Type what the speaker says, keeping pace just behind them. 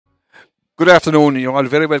Good afternoon. You're all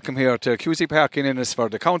very welcome here to Cusack Park in Ennis for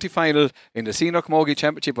the county final in the Senior Camogie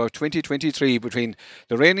Championship of 2023 between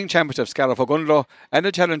the reigning champions of Scariff Ogonnelloe and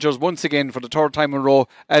the challengers once again for the third time in a row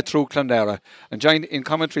at Truagh Clonlara. And joined in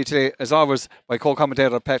commentary today, as always, by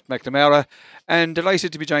co-commentator Pat McNamara, and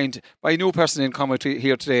delighted to be joined by a new person in commentary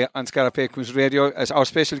here today on Scariff Community Radio. As our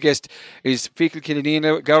special guest is Fecal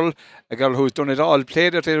Killanena, a girl who's done it all,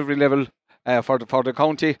 played at every level for the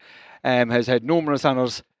county, has had numerous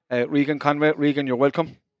honours. Regan Conway. Regan, you're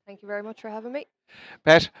welcome. Thank you very much for having me.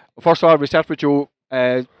 Pat, first of all, we start with you.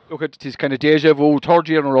 Look at this kind of deja vu, third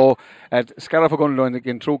year in a row at Scariff Ogonnelloe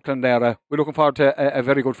in Truagh Clonlara. We're looking forward to a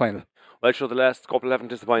very good final. Well, sure, the last couple haven't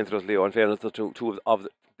disappointed us, Leo. In fairness, the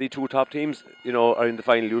two top teams, are in the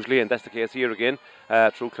final usually, and that's the case here again.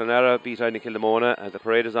 Truagh Clonlara beat Ogonnelloe, and the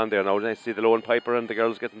parade is on there now. Nice to see the Lone Piper and the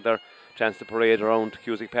girls getting their chance to parade around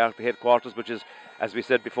Cusack Park, the headquarters, which is, as we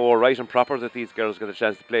said before, right and proper that these girls get a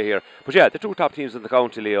chance to play here. But yeah, the two top teams in the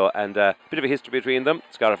county, Leo, and a bit of a history between them.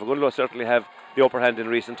 Scariff Ogonnelloe certainly have the upper hand in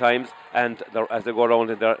recent times, and as they go around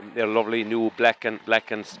in their lovely new black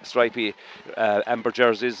and stripy amber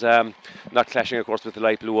jerseys, not clashing of course with the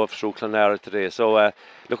light blue of Truagh Clonlara today. So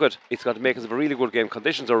it's going to make us a really good game.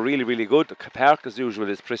 Conditions are really, really good. The park as usual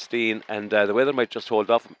is pristine, and the weather might just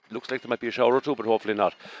hold off. Looks like there might be a shower or two, but hopefully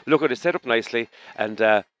not. It's set up nicely,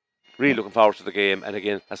 and really looking forward to the game. And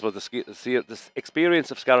again, I suppose the experience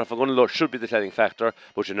of Scariff Ogonnelloe should be the telling factor,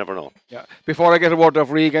 but you never know. Yeah. Before I get a word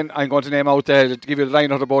of Regan, I'm going to name out to give you the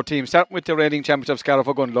line out of both teams. Starting with the reigning champions of Scariff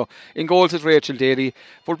Ogonnelloe. In goals is Rachel Daly.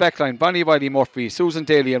 Full back line, Bonnie Wiley Murphy, Susan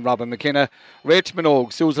Daly and Robin McKenna. Rach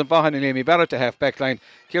Minogue, Susan Vaughan and Amy Barrett, the half back line.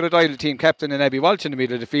 Ciara Doyle, team captain, and Abby Walsh in the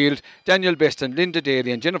middle of the field. Daniel Beston, Linda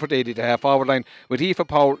Daly and Jennifer Daly, the half forward line, with Aoife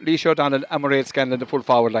Power, Leisha O'Donnell and Mairead Scanlon, the full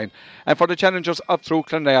forward line. And for the challengers of Truagh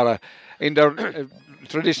Clonlara, in their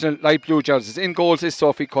traditional light blue jerseys, in goals is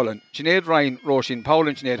Sophie Cullen, Sinead Ryan, Roisin Powell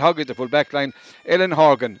and Sinead Hoggett, the full back line. Ellen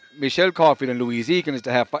Horgan, Michelle Caulfield and Louise Egan is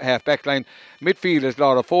the half back line. Midfielders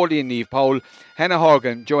Laura Foley and Niamh Powell. Hannah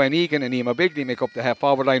Horgan, Joanne Egan and Emma Begley make up the half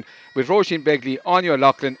forward line, with Roisin Begley, Anya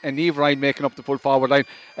Loughlin and Niamh Ryan making up the full forward line.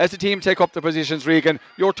 As the team take up the positions, Regan,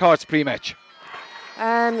 your thoughts pre-match?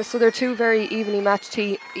 So they're two very evenly matched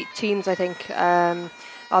teams, I think.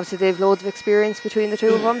 Obviously they've loads of experience between the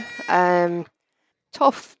two of them.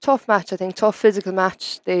 Tough match, I think. Tough physical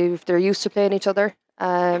match. They're used to playing each other.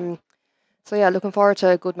 So yeah, looking forward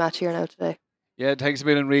to a good match here now today. Yeah, thanks a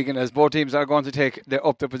million, Regan, as both teams are going to take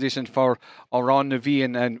up the position for Oran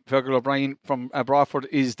Navian, and Fergal O'Brien from Bradford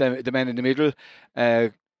is the man in the middle.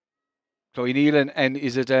 Chloe Nealon and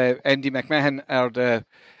is it Andy McMahon are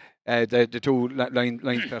the two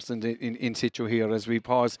line persons in situ here, as we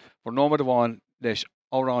pause for Noma the one leis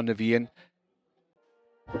Oran Navian.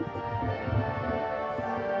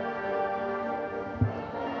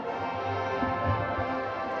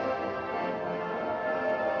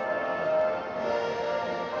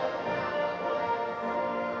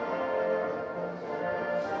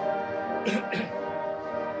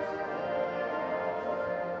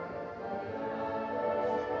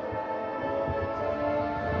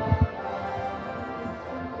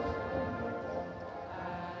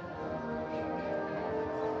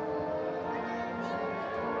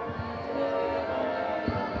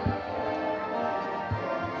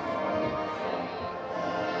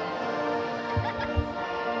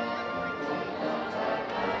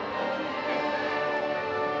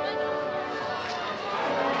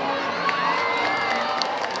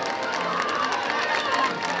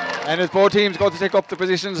 And as both teams go to take up the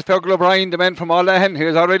positions, Fergal O'Brien, the man from Allahan, who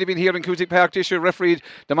has already been here in Cusack Park this year, refereed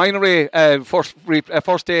the minor A first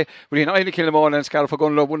day between Ogonnelloe and Scariff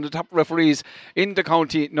Ogonnelloe, one of the top referees in the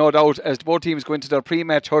county, no doubt, as both teams go into their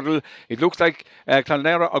pre-match huddle. It looks like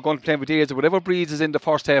Clonlara are going to play with days of whatever breeze is in the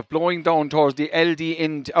first half, blowing down towards the LD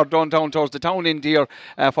end, or down towards the town end here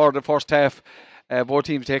for the first half. Both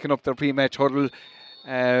teams taking up their pre-match huddle.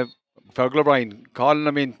 Fergal O'Brien calling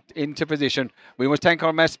them into position. We must thank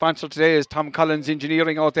our match sponsor today is Tom Collins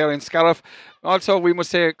Engineering out there in Scariff. Also, we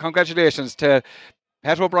must say congratulations to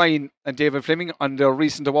Pat O'Brien and David Fleming on their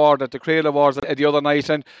recent award at the Crail Awards the other night.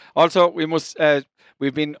 And also,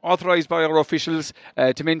 we've been authorised by our officials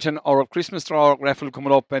to mention our Christmas draw raffle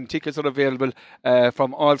coming up, and tickets are available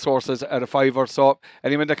from all sources at a $5. So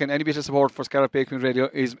anyone that can, any bit of support for Scariff Community Radio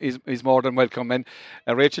is more than welcome. And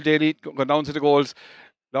Rachel Daly going down to the goals.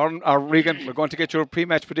 Lauren or Regan, we're going to get your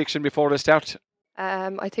pre-match prediction before the start.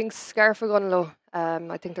 I think Scariff Ogonnelloe.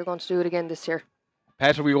 I think they're going to do it again this year.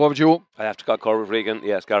 Patrick, we go over to you. I have to call Cormac Regan.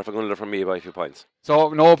 Yeah, Scariff Ogonnelloe from me by a few points. So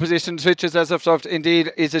no position switches as of stuff.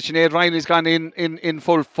 Indeed, is it Sinead Riley's gone in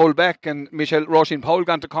full back and Michelle Roisin Powell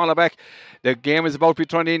gone to corner back. The game is about to be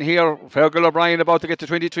turned in here. Fergal O'Brien about to get to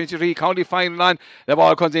 2023 county final on. The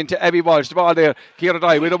ball comes into Abby Walsh. The ball there. Ciara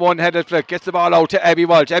Dye with a one-headed flick. Gets the ball out to Abby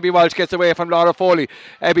Walsh. Abby Walsh gets away from Laura Foley.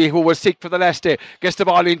 Abby, who was sick for the last day, gets the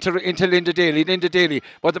ball into Linda Daly. Linda Daly.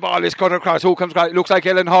 But the ball is cut across. Who comes across? Looks like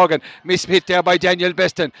Ellen Horgan. Mishit there by Daniel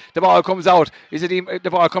Beston. The ball comes out. The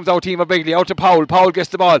ball comes out Emer Bigley. Out to Powell. Powell gets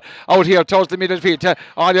the ball out here towards the middle field to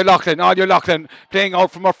Anya Loughlin playing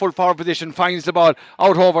out from her full forward position, finds the ball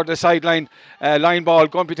out over the sideline. Line ball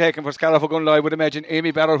going to be taken for Scariff Ogonnelloe. I would imagine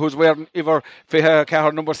Amy Barrett, who's wearing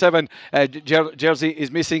car number 7 jersey,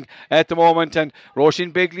 is missing at the moment, and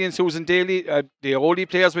Roisin Bigley and Susan Daly, the only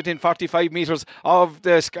players within 45 metres of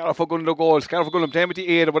the Scariff Ogonnelloe goal. Scariff Ogonnelloe playing with the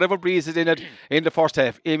 8 or whatever breeze is in it in the first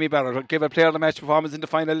half. Amy Barrett gave a player of the match performance in the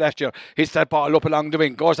final last year. Hits that ball up along the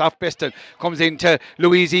wing, goes off Beston, comes into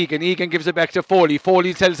Louise Egan. Egan gives it back to Foley.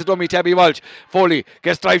 Foley sells the dummy to Abby Walsh. Foley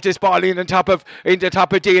gets drives this ball in the top of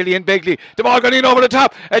Daly and Bigley. The ball going in over the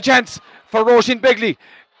top. A chance for Roisin Bigley.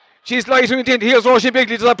 She's lighting it in. Here's Roisin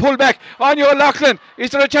Bigley. Does a pull back? Anya Loughlin.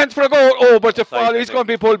 Is there a chance for a goal? Oh, but the fall is going to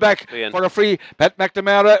be pulled back for a free. Pat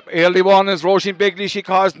McNamara, early one is Roisin Bigley. She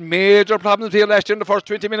caused major problems here last year in the first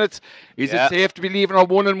 20 minutes. Is it safe to be leaving her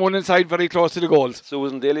 1-1 inside very close to the goals?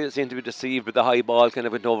 Susan Daly seemed to be deceived with the high ball, kind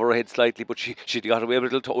of went over her head slightly, but she got away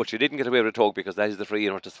with a little she didn't get away with a tug because that is the free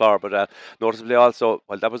and what is far. But noticeably also,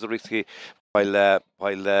 while that was a risky, the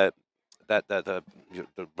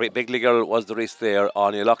Bigley girl was the risk there.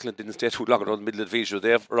 Anya Loughlin didn't stay too long around the middle of the field. She was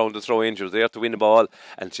there around the throw-in. She was there to win the ball,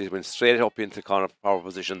 and she went straight up into corner power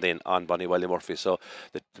position then on Bonnie Wiley Murphy. So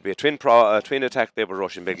to be a twin attack there with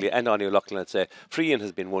Roisin Bigley and Anya Loughlin. I'd say free-in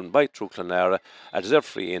has been won by Truagh Clonlara, a deserved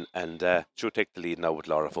free-in, and should take the lead now with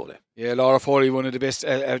Laura Foley. Yeah, Laura Foley, one of the best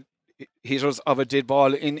hitters of a dead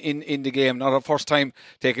ball in the game. Not her first time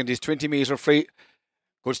taking this 20-metre free.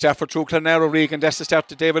 Good start for Truagh Clonlara, Regan. That's the start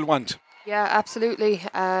that they will want. Yeah, absolutely.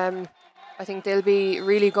 I think they'll be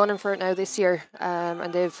really gunning for it now this year,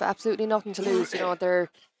 and they've absolutely nothing to lose. You know,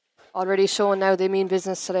 they're already showing now they mean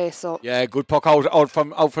business today. So yeah, good puck out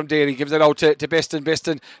from Daly, gives it out to Beston.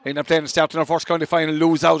 Beston in the playing start in her first county final,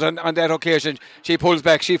 lose out on that occasion. She pulls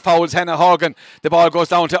back, she fouls Hannah Horgan. The ball goes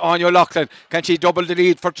down to Anya Loughlin. Can she double the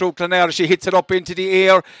lead for Truagh Clonlara? She hits it up into the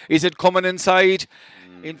air. Is it coming inside?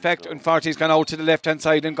 In fact, he's gone out to the left-hand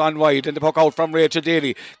side and gone wide, and the puck out from Rachel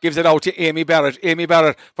Daly gives it out to Amy Barrett. Amy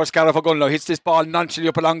Barrett for Scariff Ogonnelloe hits this ball nonchalantly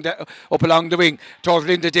up along the wing towards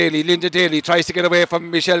Linda Daly. Linda Daly tries to get away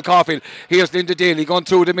from Michelle Caulfield. Here's Linda Daly going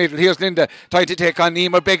through the middle. Here's Linda trying to take on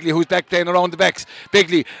Emer Bigley, who's back playing around the backs.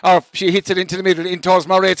 Bigley, she hits it into the middle, in towards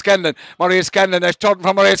Mairead Scanlon. Mairead Scanlon, that's turn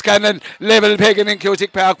from Mairead Scanlon. Level Pagan in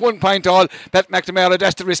Cusick Park, 1 point all. Pat McNamara,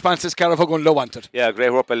 that's the response that Scariff Ogonnelloe wanted. Yeah,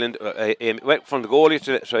 great work by Linda. Went from the goalie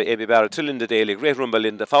to Amy Barrett to Linda Daly. Great run by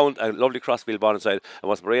Linda. Found a lovely crossfield ball inside. And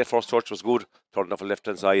once Maria's first touch was good, turned off the left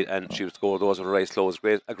hand side, and she would score those with her eyes closed.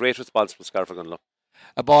 A great response from Scariff Ogonnelloe.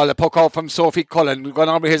 A puck out from Sophie Cullen.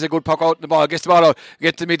 Ogonnelloe has a good puck out in the ball. Gets the ball out.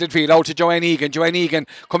 Gets the midfield out to Joanne Egan. Joanne Egan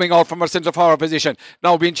coming out from her centre forward position.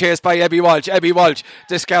 Now being chased by Abby Walsh. Abby Walsh,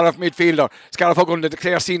 the Scariff midfielder. Scariff Ogonnelloe, the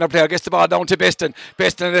clear senior player, gets the ball down to Beston.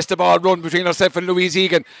 Beston lets the ball run between herself and Louise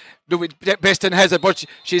Egan. Beston has it, but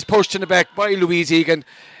she's pushed in the back by Louise Egan.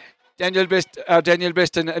 Daniel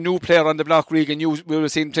Beston, a new player on the block, Regan. We will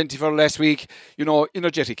have seen plenty for last week. You know,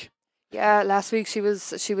 energetic. Yeah, last week she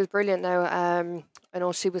was brilliant. Now, I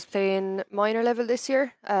know she was playing minor level this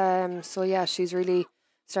year. So yeah, she's really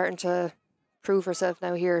starting to prove herself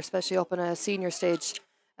now here, especially up on a senior stage.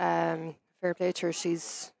 Fair play to her.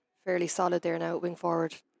 She's fairly solid there now at wing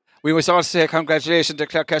forward. We must also say congratulations to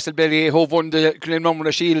Clare Castlebelly, who won the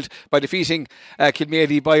Clonlara Shield by defeating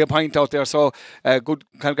Kilmaley by a point out there. So good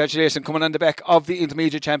congratulations coming on the back of the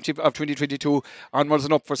Intermediate Championship of 2022. Onwards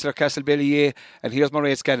and up for Clare Castlebelly. And here's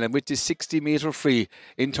Mairead Scanlon with this 60-metre free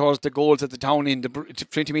in towards the goals at the town end,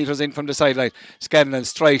 20 metres in from the sideline. Scanlon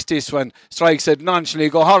strikes this one, strikes it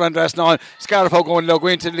nonchalantly, go Holland dress now. Scariff Ogonnelloe go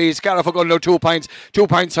into the lead. Scariff Ogonnelloe 2 points. 2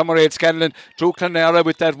 points from Mairead Scanlon. Truagh Clonlara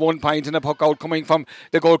with that 1 point and a puck out coming from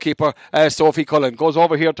the goalkeeper. Sophie Cullen goes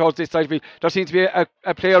over here towards this side field. There seems to be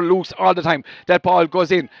a player loose all the time. That ball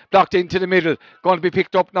goes in, blocked into the middle, going to be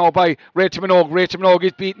picked up now by Rachel Minogue. Rachel Minogue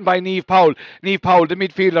is beaten by Niamh Powell. Niamh Powell, the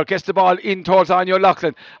midfielder, gets the ball in towards Anya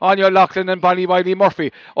Loughlin. Anya Loughlin and Bonnie Wiley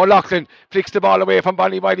Murphy. O'Loughlin flicks the ball away from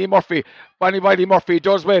Bonnie Wiley Murphy. Bonnie Wiley Murphy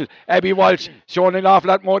does well. Abby Walsh showing an awful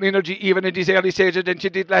lot more energy even in this early stages than she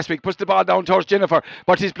did last week. Puts the ball down towards Jennifer,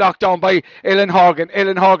 but she's blocked down by Ellen Horgan.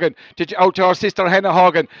 Ellen Horgan out to her sister Hannah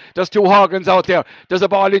Horgan. There's two Horgans out there. There's a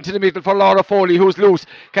ball into the middle for Laura Foley, who's loose.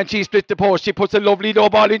 Can she split the post? She puts a lovely low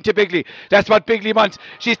ball into Bigley. That's what Bigley wants.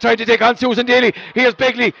 She's trying to take on Susan Daly. Here's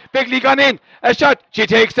Bigley. Bigley gone in. A shot. She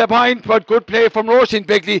takes the point, but good play from Roisin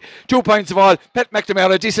Bigley. 2 points of all. Pat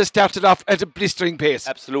McNamara, this has started off at a blistering pace.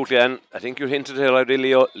 Absolutely, and I think you hinted here,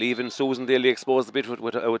 really leaving Susan Daly exposed a bit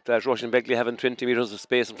with Roisin Bigley having 20 metres of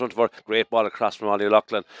space in front of her. Great ball across from Ollie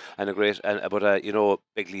Loughlin, and a great, but you know,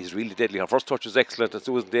 Bigley is really deadly. Her first touch was excellent, and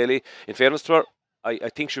Susan Daly, in fairness to her, I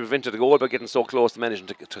think she prevented the goal by getting so close to managing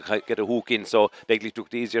to get a hook in. So Bigley took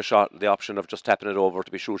the easier shot, the option of just tapping it over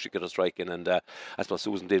to be sure she could get a strike in. And I suppose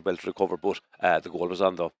Susan did well to recover, but the goal was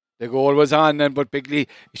on though. The goal was on, but Bigley,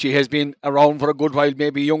 she has been around for a good while,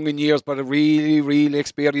 maybe young in years, but a really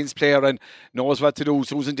experienced player and knows what to do.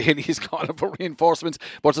 Susan Daly is calling for reinforcements,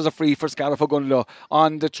 but there's a free for Scariff Ogonnelloe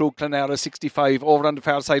on the Truagh Clonlara 65, over on the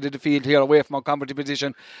far side of the field here, away from our combative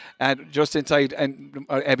position, and just inside, and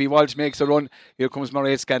Abby Walsh makes a run. Here comes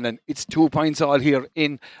Mairead Scanlon. It's 2 points all here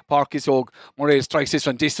in Páirc Uis Óg. Mairead strikes this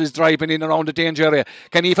one. This is driving in around the danger area.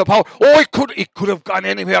 Can Aoife Power? Oh, it could have gone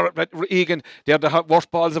anywhere, but Egan, they're the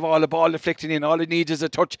worst balls of all. The ball deflecting in, all it needs is a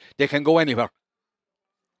touch. They can go anywhere.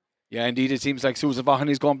 Yeah, indeed, it seems like Susan Vaughan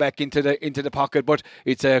is going back into the pocket, but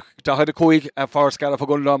it's a Dahada Coig for Scariff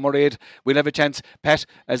Ogonnelloe. Mairead will have a chance. Pat,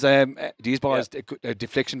 as these balls,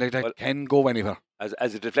 deflection like that can go anywhere.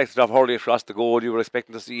 As it deflected off Hurley across the goal, you were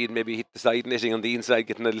expecting to see it maybe hit the side netting on the inside,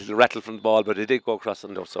 getting a little rattle from the ball, but it did go across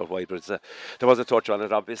and so wide. But there was a touch on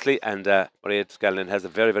it, obviously, and Mairead Scanlon has a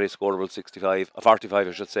very scoreable 45,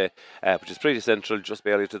 I should say, which is pretty central, just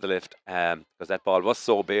barely to the left, because that ball was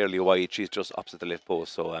so barely wide. She's just opposite the left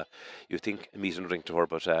post, so you think a meet and ring to her,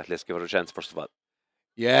 but let's give her a chance first of all.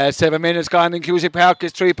 Yeah, 7 minutes gone in Cusack Park.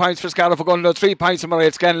 It's 3 points for Scariff Ogonnelloe, 3 points for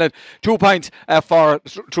Mairead Scanlon, 2 points for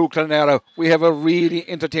Truagh Clonlara. We have a really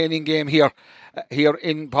entertaining game here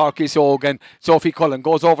in Páirc Uis Óg, and Sophie Cullen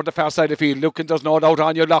goes over the far side of the field. Looking, there's no doubt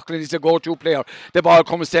Anya Loughlin is the go-to player. The ball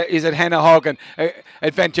comes to, is it Hannah Horgan?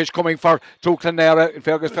 Advantage coming for Truagh Clonlara.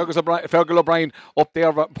 Fergal O'Brien up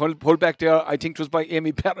there, pulled back there. I think it was by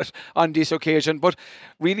Amy Barrett on this occasion. But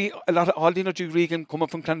really, a lot of all the energy, Regan, coming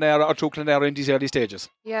from Clonlara or Truagh Clonlara in these early stages.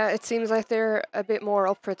 Yeah, it seems like they're a bit more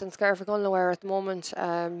up for it than Scariff Ogonnelloe are at the moment.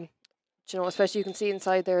 You know, especially you can see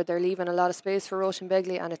inside there, they're leaving a lot of space for Roisin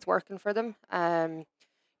Bigley, and it's working for them. You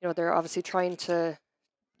know, they're obviously trying to,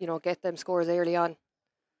 you know, get them scores early on.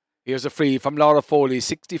 Here's a free from Laura Foley,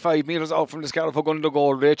 65 metres out from the Scariff Ogonnelloe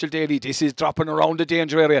goal. Rachel Daly, this is dropping around the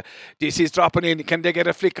danger area. This is dropping in. Can they get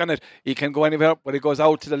a flick on it? He can go anywhere, but it goes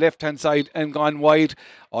out to the left-hand side and gone wide.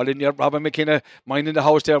 All in there, Robin McKenna minding the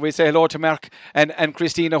house there. We say hello to Mark and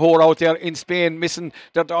Christina Hoare out there in Spain, missing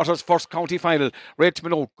their daughter's first county final.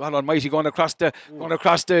 Rachel, oh God Almighty, going across the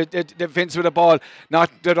fence with the ball.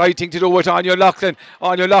 Not the right thing to do with Anya Loughlin.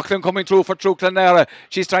 Anya Loughlin coming through for Truagh Clonlara.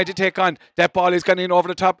 She's trying to take on. That ball is gone in over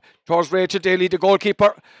the top towards Rachel Daly, the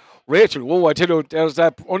goalkeeper. Rachel, I tell you, there's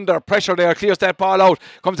under pressure there, clears that ball out,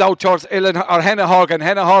 comes out towards Hannah Horgan.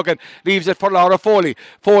 Hannah Horgan leaves it for Laura Foley.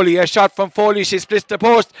 Foley, a shot from Foley, she splits the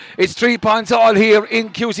post. It's 3 points all here in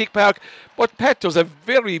Cusack Park. But Pat, there's a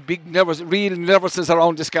very big real nervousness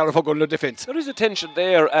around the Scariff Ogonnelloe defence. There is a tension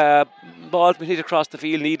there. Ball's been hit across the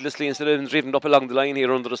field needlessly instead of driven up along the line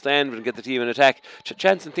here under the stand and get the team in attack.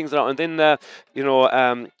 Chancing things around. And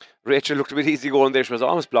then, Rachel looked a bit easy going there. She was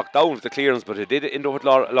almost blocked down with the clearance, but it did end up with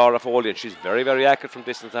Laura Foley, and she's very accurate from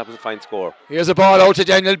distance. That was a fine score. Here's a ball out to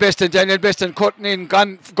Daniel Beston. Daniel Beston cutting in,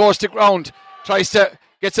 goes to ground,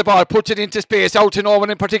 gets the ball, puts it into space, out to no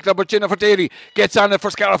one in particular, but Jennifer Daly gets on it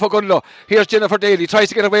for Scariff Ogonnelloe. Here's Jennifer Daly, tries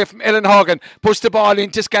to get away from Ellen Horgan, puts the ball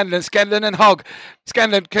into Scanlon and Hogg.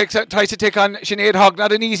 Scanlon tries to take on Sinead Hogg,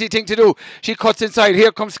 not an easy thing to do. She cuts inside,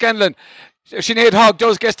 here comes Scanlon. Sinead Hogg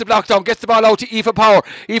gets the block down, gets the ball out to Aoife Power.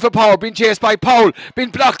 Aoife Power being chased by Powell, being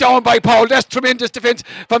blocked down by Powell. That's tremendous defence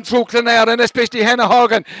from Truagh Clonlara, and especially Hannah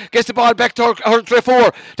Horgan gets the ball back to her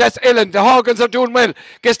Trefor. That's Ellen. The Horgans are doing well.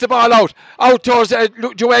 Gets the ball out towards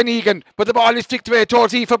Joanne Egan, but the ball is flicked away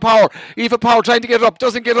towards Aoife Power. Aoife Power trying to get it up,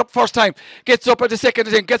 doesn't get it up first time. Gets up at the second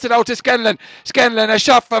attempt, gets it out to Scanlon. A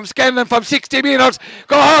shot from Scanlon from 60 metres.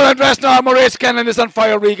 Go Holland, Rasnar, Mairead Scanlon is on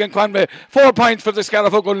fire. Regan Conway, 4 points for the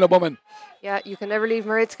Scariff Ogonnelloe woman. Yeah, you can never leave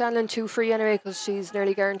Mairead Scanlon too free anyway, because she's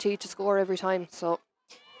nearly guaranteed to score every time. So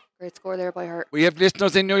Great score there by her. We have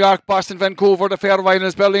listeners in New York, Boston, Vancouver, the Faroe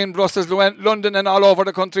Islands, Berlin, Brussels, London and all over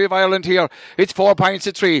the country of Ireland here. It's 4 points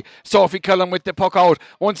to 3. Sophie Cullen with the puck out.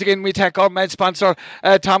 Once again, we take our match sponsor,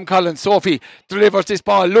 Tom Collins. Sophie delivers this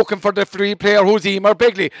ball, looking for the free player who's Emer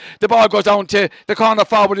Bigley. The ball goes down to the corner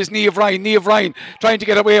forward is Niamh Ryan. Niamh Ryan trying to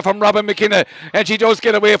get away from Robin McKenna. And she does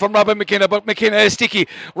get away from Robin McKenna, but McKenna is sticky.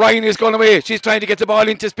 Ryan is going away. She's trying to get the ball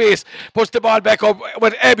into space. Puts the ball back up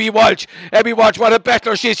with Abby Walsh. Abby Walsh, what a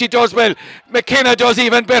battler she is. She does well. McKenna does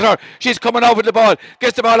even better. She's coming out with the ball.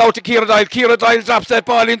 Gets the ball out to Ciara Doyle. Ciara Doyle drops that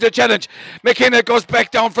ball into challenge. McKenna goes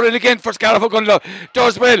back down for it again for Scariff Ogonnelloe.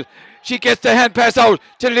 Does well. She gets the hand pass out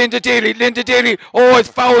to Linda Daly. Linda Daly, it's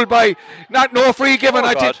fouled by, no free given.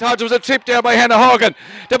 I thought there was a trip there by Hannah Horgan.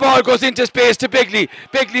 The ball goes into space to Bigley.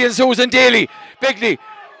 Bigley and Susan Daly. Bigley,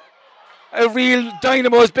 a real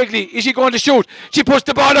dynamo is Bigley. Is she going to shoot? She puts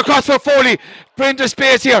the ball across for Foley. Brenda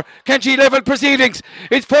space here. Can she level proceedings?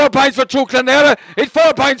 It's 4 points for Truagh Clonlara. It's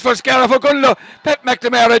 4 points for Scariff Ogonnelloe. Pep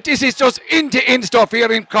McNamara, this is just in stuff here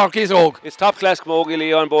in Corky's Oak. It's top class camogie,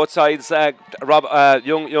 Leo, on both sides.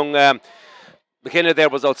 Young McKenna there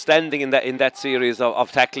was outstanding in that series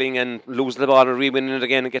of tackling and losing the ball and re-winning it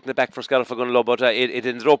again and getting it back for Scariff Ogonnelloe, but it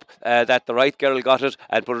ended up that the right girl got it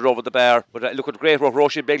and put it over the bar. But look at great work,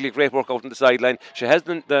 Roisin Begley, great work out on the sideline. She has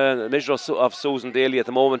the measure of Susan Daly at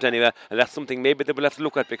the moment anyway, and that's something maybe they will have to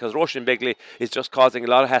look at, because Roisin Begley is just causing a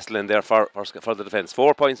lot of hassle in there for the defence.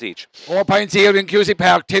 4 points each. 4 points here in Cusack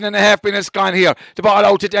Park. 10.5 minutes gone here. The ball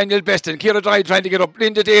out to Daniel Beston. Ciara Doyle trying to get up.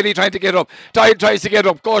 Linda Daly trying to get up. Doyle tries to get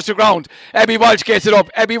up. Goes to ground. Abby Walsh gets it up.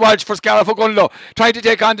 Abby Walsh for Scariff Ogonnelloe. Trying to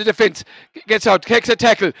take on the defence. Gets out. Takes a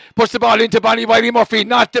tackle. Puts the ball into Bonnie Wiley Murphy.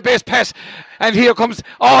 Not the best pass. And here comes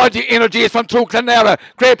all the energy is from Truagh Clonlara.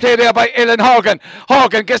 Great play there by Ellen Horgan.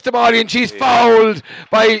 Horgan gets the ball in. She's fouled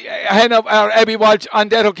by Abby Walsh on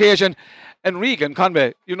that occasion. And Regan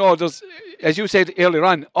Conway, there's, as you said earlier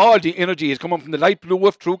on, all the energy is coming from the light blue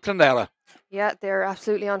of Truagh Clonlara. Yeah, they're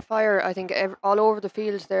absolutely on fire. I think all over the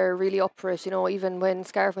field they're really up for it. Even when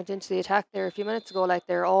Scariff went into the attack there a few minutes ago, like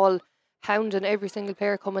they're all hounding every single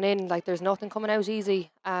player coming in. Like there's nothing coming out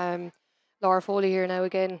easy. Laura Foley here now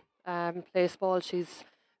again, place ball. She's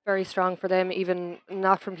very strong for them, even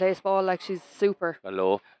not from place ball. Like she's super. A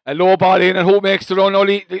low ball in, and who makes the run?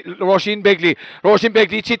 Only Roisin Begley. Roisin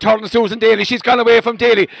Begley, she turns Susan Daly. She's gone away from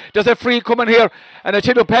Daly. There's a free coming here. And I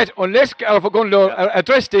tell you, Pat, unless Scariff Ogonnelloe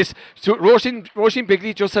address this, Roisin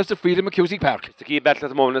Begley just has the freedom of Cusack Park. It's the key battle at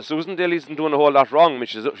the moment. And Susan Daly isn't doing a whole lot wrong. I mean,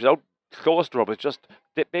 she's out close to her, but just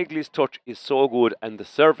Begley's touch is so good, and the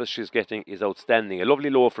service she's getting is outstanding. A lovely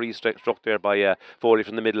low free struck there by Foley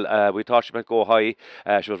from the middle. We thought she might go high.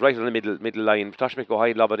 She was right on the middle line. We thought she might go high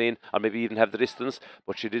and lob it in, or maybe even have the distance,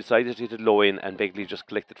 but she decided to hit it low in, and Begley just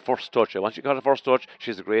collected first touch. And once she got her first touch,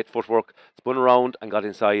 she has a great footwork, spun around and got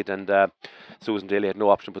inside, and Susan Daly had no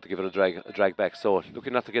option but to give it a drag back. So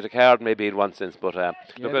looking not to get a card maybe in one sense, but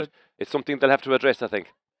it's something they'll have to address, I think.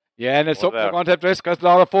 Yeah, and it's something they're going to address, because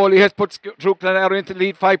Laura Foley has put Truagh Clonlara into the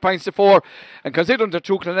lead 5 points to 4. And considering that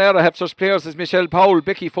Truagh Clonlara have such players as Michelle Powell,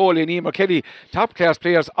 Becky Foley and Emer Kelly, top class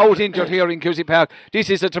players, out injured here in Cusack Park,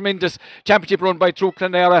 this is a tremendous championship run by Truagh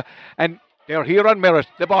Clonlara, and they're here on merit.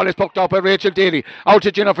 The ball is pucked up by Rachel Daly. Out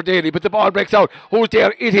to Jennifer Daly, but the ball breaks out. Who's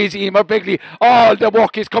there? It is Emer Bigley. All the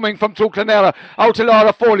work is coming from Truagh Clonlara. Out to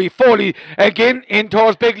Laura Foley. Foley again in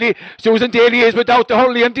towards Bigley. Susan Daly is without the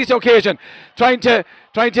hurley on this occasion. Trying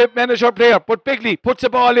to manage her player, but Bigley puts the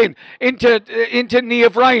ball into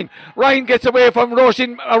Niamh Ryan. Ryan gets away from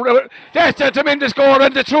Roisin. That's a tremendous score,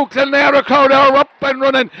 and the Truagh Clonlara crowd are up and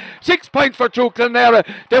running. 6 points for Truagh Clonlara.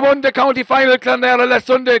 They won the county final, Clonlara, last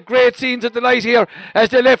Sunday. Great scenes at the light here as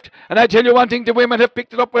they left. And I tell you one thing, the women have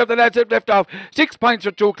picked it up where the lads have left off. 6 points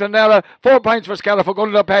for Truagh Clonlara, 4 points for Scariff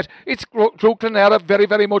Ogonnelloe, Pat. It's Truagh Clonlara very,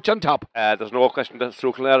 very much on top. There's no question that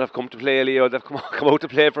Truagh Clonlara have come to play, Leo. They've come out to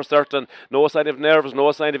play for certain. No sign of nerves,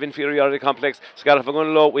 no sign of inferiority complex. Scariff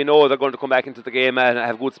Ogonnelloe, we know they're going to come back into the game and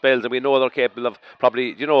have good spells, and we know they're capable of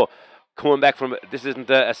probably, coming back from this isn't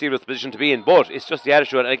a serious position to be in, but it's just the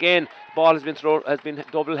attitude. And again, the ball has been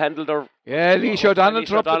double handled. Leisha O'Donnell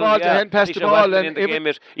dropped the ball to hand past the ball. And the game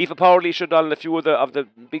yet. Aoife Power, Leisha O'Donnell, a few of the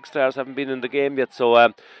big stars haven't been in the game yet, so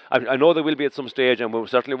I know they will be at some stage, and we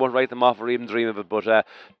certainly won't write them off or even dream of it. But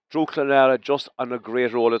Truagh Clonlara just on a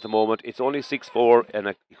great roll at the moment. It's only 6-4, and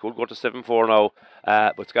it could go to 7-4 now.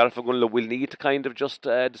 But Scariff Ogonnelloe will need to kind of just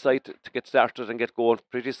decide to get started and get going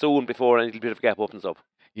pretty soon before any little bit of gap opens up.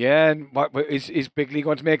 Yeah, and is Bigley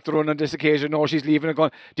going to make the run on this occasion? No, she's leaving it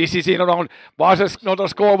going. This is in around. What another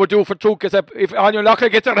score would do for Truagh? If Anya Locklear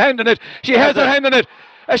gets her hand in it, she has her hand in it.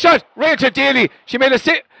 A shot. Rachel Daly. She made a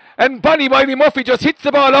sit. and Bonnie Wiley Murphy just hits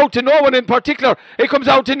the ball out to no one in particular. It comes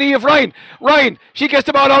out to Niamh Ryan. Ryan, she gets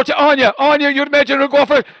the ball out to Anya. Anya, you'd imagine her go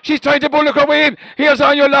for it. She's trying to bullock her way in. Here's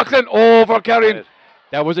Anya Loughlin over carrying.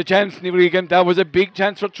 That was a chance, Niamh Regan. That was a big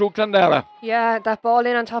chance for Truagh Clonlara. Yeah, that ball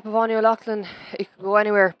in on top of Anya Loughlin, it could go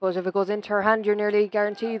anywhere, but if it goes into her hand, you're nearly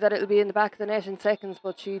guaranteed that it'll be in the back of the net in seconds,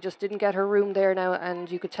 but she just didn't get her room there now,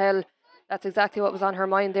 and you could tell that's exactly what was on her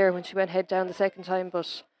mind there when she went head down the second time,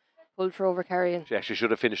 but pulled for over carrying. Yeah, she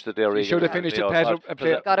should have finished it there. She should have finished it,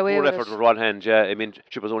 Pat. Got away with effort it. with one hand, yeah. I mean,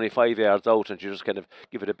 she was only 5 yards out and she just kind of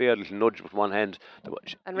give it a bare little nudge with one hand.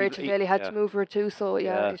 And Rachel Daly had to move her too, so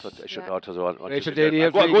yeah. Rachel Daly.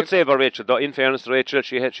 Good save by Rachel, though. In fairness to Rachel,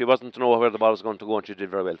 she wasn't to know where the ball was going to go and she did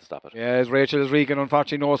very well to stop it. Yeah, as Rachel, as Regan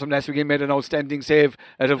unfortunately knows from last weekend, made an outstanding save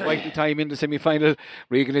at a vital time in the semi-final.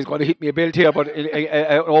 Regan is going to hit me a belt here, but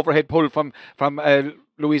an overhead pull from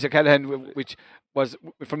Louisa Callahan, which was,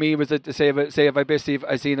 for me, was the save I best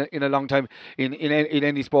I've seen in a long time in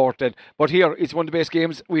any sport. But here, it's one of the best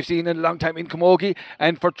games we've seen in a long time in Camogie,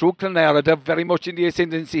 and for Truagh Clonlara, they're very much in the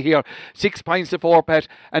ascendancy here. 6 points to 4, Pat,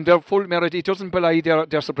 and their full merit, it doesn't belie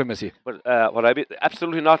their supremacy. But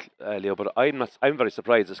absolutely not, Leo, but I'm very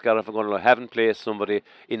surprised that Scariff Ogonnelloe haven't placed somebody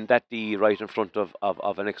in that D right in front of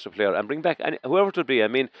an extra player and bring back whoever it would be. I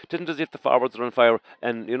mean, it isn't as if the forwards are on fire,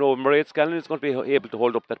 and Mairead Scanlon is going to be able to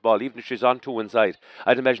hold up that ball, even if she's on 2 inside.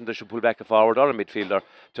 I'd imagine they should pull back a forward or a midfielder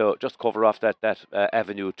to just cover off that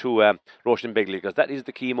avenue to Roisin Begley, because that is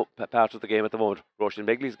the key part of the game at the moment. Roisin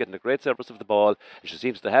Begley is getting a great service of the ball, and she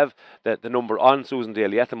seems to have the number on Susan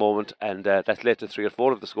Daly at the moment, and that's led to 3 or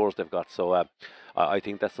 4 of the scores they've got. So I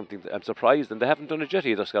think that's something that I'm surprised, and they haven't done it yet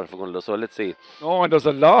either, Scariff Ogonnelloe, so let's see. Oh, and there's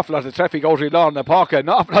an awful lot of traffic out in Lorna Park, an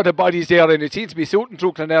awful lot of bodies there, and it seems to be suiting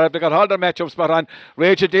Truagh Clonlara. They've got all their matchups spot on.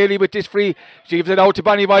 Rachel Daly with this free, she gives it out to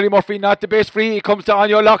Bonnie Wiley Murphy, not the best free. It comes to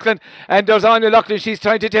Anya Loughlin, and there's Anya Loughlin, she's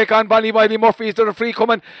trying to take on Bonnie Wiley Murphy. Is there a free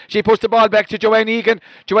coming? She puts the ball back to Joanne Egan.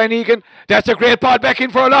 Joanne Egan, that's a great ball back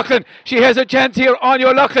in for Loughlin. She has a chance here,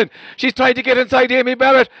 Anya Loughlin. She's trying to get inside Amy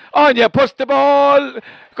Barrett. Anya puts the ball,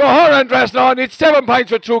 go her and Dressler. It's 7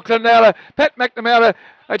 points for Truagh Clonlara. Pat McNamara,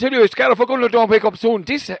 I tell you, if Scariff Ogonnelloe don't wake up soon,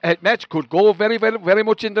 this match could go very well, very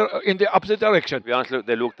much in the opposite direction. To be honest,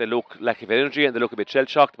 they look lack of energy and they look a bit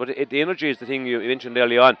shell-shocked, but the energy is the thing you mentioned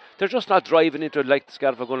early on. They're just not driving into it like the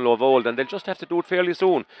Scariff Ogonnelloe of old, and they'll just have to do it fairly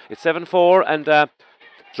soon. It's 7-4 and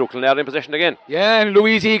Truagh Clonlara in possession again. Yeah, and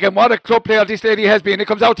Louise Egan, what a club player this lady has been. It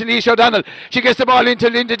comes out to Laoise O'Donnell. She gets the ball into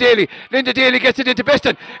Linda Daly. Linda Daly gets it into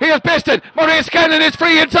Beston. Here's Beston. Mairead Scanlon is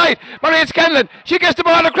free inside. Mairead Scanlon, she gets the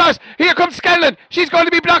ball across. Here comes Scanlon. She's going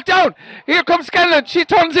to be blocked down. Here comes Scanlon. She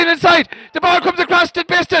turns in inside. The ball comes across to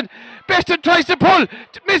Beston. Beston tries to pull,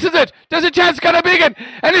 misses it. There's a chance, got a big one,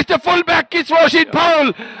 and it's the full back. It's Roisin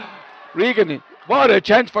Powell. Regan, what a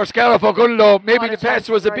chance for Scariff Ogonnelloe. Maybe the pass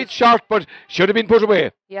was a bit short, but should have been put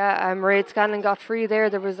away. Yeah, Mairead Scanlon got free there.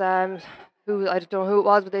 There was who, I don't know who it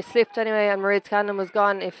was, but they slipped anyway, and Mairead Scanlon was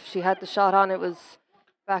gone. If she had the shot on, it was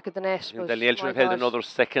back at the net. Then Neil should have held another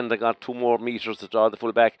second. They got 2 more metres to draw the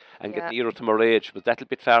full back and get nearer to Mairead. But that a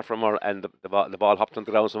bit far from her, and the ball hopped on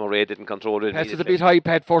the ground, so Mairead didn't control it. Pass is a bit high,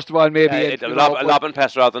 Pat, first of all, maybe. A lob and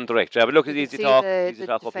pass rather than direct. Yeah, but look, it's easy talk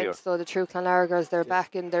up here. So the Truagh Clonlara girls, they're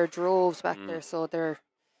back in their droves back there, so they're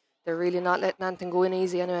really not letting anything go in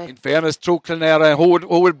easy anyway. In fairness, Truagh Clonlara,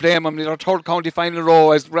 who would blame them? Their third county final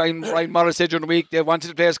row, as Ryan Morris said during the week, they wanted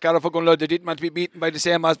to play Scariff Ogonnelloe. They didn't want to be beaten by the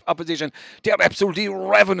same opposition. They're absolutely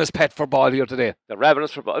ravenous, Pat, for ball here today. They're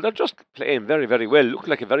ravenous for ball. They're just playing very, very well. Look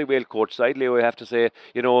like a very well coached side, Leo, I have to say.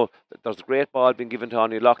 There's a great ball being given to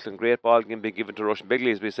Anya Loughlin, great ball being given to Roisin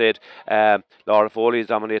Begley, as we said. Laura Foley is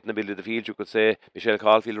dominating the middle of the field, you could say. Michelle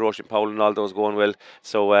Caulfield, Roisin Powell, and all those going well.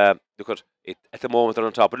 So, look at it, at the moment they're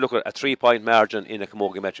on top, but look at a 3-point margin in a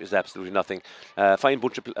camogie match is absolutely nothing. Fine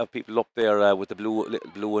bunch of people up there with the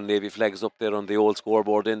blue and navy flags up there on the old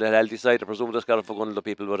scoreboard in the healthy side. I presume there's Scariff Ogonnelloe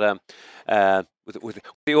people, but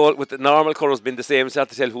with the normal colours being the same, it's hard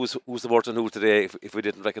to tell who's the worst and who today if we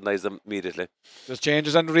didn't recognise them immediately. There's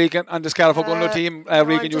changes on Regan and the Scariff Ogonnelloe team.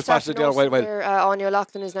 Regan, you passed it there well. Anya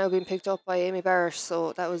Loughlin is now being picked up by Amy Barrett,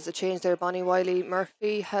 so that was a change there. Bonnie Wiley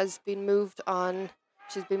Murphy has been moved on.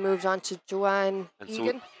 She's been moved on to Joanne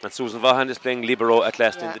Egan. And Susan Vaughan is playing libero at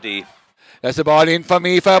last in the D. That's the ball in for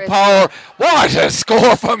Aoife Power. What a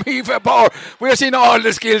score from Aoife Power. We're seeing all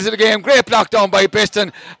the skills of the game. Great block down by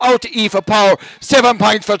Beston. Out to Aoife Power. 7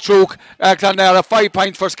 points for Truagh Clonlara. 5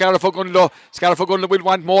 points for Scariff Ogonnelloe. Scariff Ogonnelloe will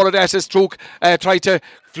want more of that as Truagh try to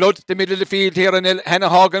flood the middle of the field here. And Hannah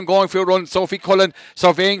Horgan going for a run. Sophie Cullen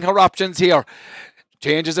surveying her options here.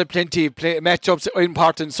 Changes of plenty. Matchups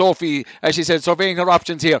important. Sophie, as she said, surveying her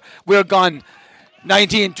options here. We're gone.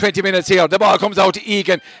 19, 20 minutes here. The ball comes out to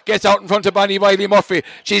Egan. Gets out in front of Bonnie Wiley Murphy.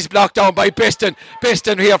 She's blocked down by Beston.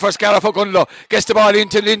 Beston here for Scariff Ogonnelloe. Gets the ball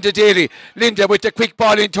into Linda Daly. Linda with the quick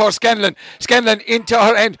ball into her Scanlon. Scanlon into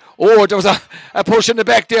her end. Oh, there was a push in the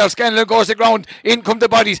back there. Scanlon goes to the ground. In come the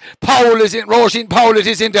bodies. Powell is in. Roisin Powell it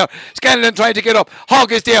is in there. Scanlon trying to get up.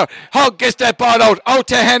 Hogg is there. Hogg gets that ball out. Out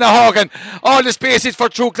to Hannah Horgan. All the space is for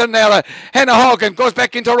Truagh Clonlara. Hannah Horgan goes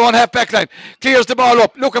back into her own half back line. Clears the ball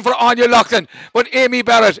up. Looking for Anya Loughlin. But Amy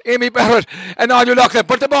Barrett and Anya Loughlin.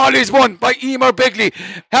 But the ball is won by Emer Bigley.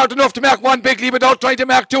 Hard enough to mark one Bigley without trying to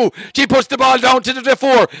mark two. She puts the ball down to the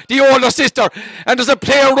 4, the older sister. And there's a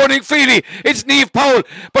player running freely. It's Niamh Powell.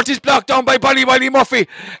 But it's blocked down by Bonnie Wiley Murphy.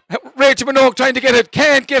 Rachel Minogue trying to get it.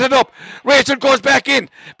 Can't get it up. Rachel goes back in.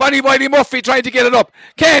 Bonnie Wiley Murphy trying to get it up.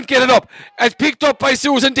 Can't get it up. It's picked up by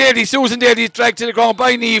Susan Daly. Susan Daly dragged to the ground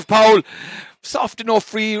by Niamh Powell. Soft enough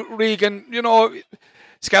free, Regan. You know,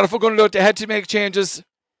 Scariff Ogonnelloe, they had to make changes.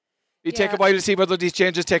 It'd take a while to see whether these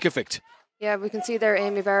changes take effect. Yeah, we can see there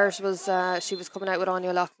Amy Barrett was she was coming out with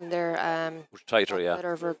Anya Loughlin there. Tighter, yeah.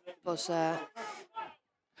 But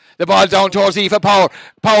the ball down towards Aoife Power.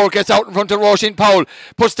 Power gets out in front of Roisin Powell.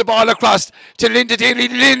 Puts the ball across to Linda Daly.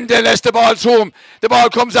 Linda lets the ball through him. The ball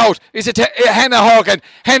comes out. Is it to Hannah Horgan?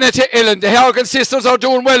 Hannah to Ellen. The Horgan sisters are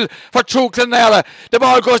doing well for Truagh Clonlara. The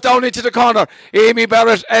ball goes down into the corner. Amy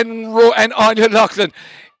Barrett and Anya Loughlin.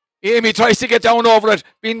 Amy tries to get down over it,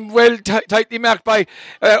 being well tightly marked by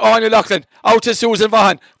Anya Loughlin. Out to Susan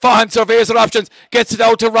Vaughan. Vaughan surveys her options, gets it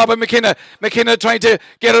out to Robin McKenna. McKenna trying to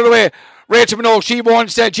get it away. Rachel Minogue, she won't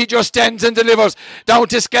stand. She just stands and delivers. Down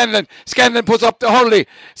to Scanlon. Scanlon puts up the hurley.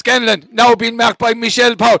 Scanlon now being marked by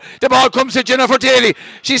Michelle Powell. The ball comes to Jennifer Daly.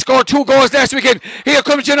 She scored 2 goals last weekend. Here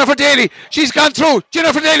comes Jennifer Daly. She's gone through.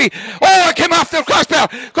 Jennifer Daly. Oh, it came off the crossbar.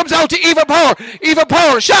 Comes out to Aoife Power. Aoife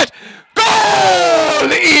Power. Shot.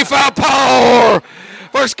 Goal! Aoife Power!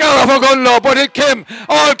 For Scariff Ogonnelloe, but it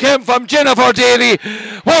all came from Jennifer Daly.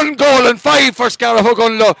 1 goal and 5 for Scariff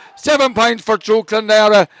Ogonnelloe. 7 points for Truagh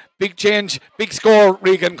Clonlara. Big change, big score,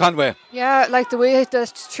 Regan Conway. Yeah, like the way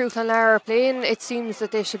that Truagh Clonlara are playing, it seems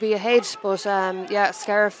that they should be ahead. But yeah,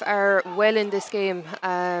 Scariff are well in this game.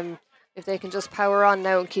 If they can just power on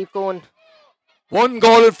now and keep going. 1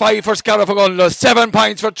 goal and 5 for Scariff Ogonnelloe. 7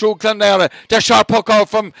 points for Truagh Clonlara. The sharp puck out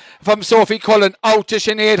from Sophie Cullen out to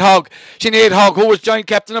Sinead Hogg. Sinead Hogg, who was joint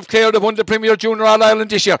captain of Clare, that won the Premier Junior All Ireland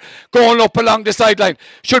this year, going up along the sideline.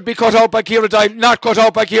 Should be cut out by Ciara Dial. Not cut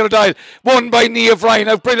out by Ciara Dial. Won by Niamh Ryan.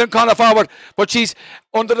 A brilliant corner forward. But she's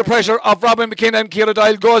under the pressure of Robin McKenna, and Ciara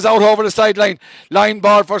Dial goes out over the sideline. Line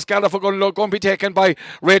ball for Scariff Ogonnelloe, going to be taken by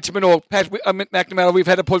Rachel Minogue. Pat McNamara, we've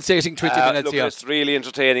had a pulsating 20 minutes look, here. It's really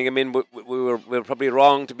entertaining. I mean, we were probably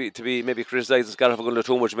wrong to be maybe criticising Scariff Ogonnelloe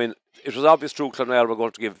too much. I mean, it was obvious Truagh Clonlara were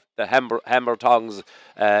going to give the hammer tongs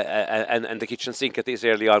and the kitchen sink at this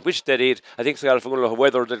early on, which they did. I think Scariff Ogonnelloe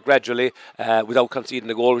weathered it gradually without conceding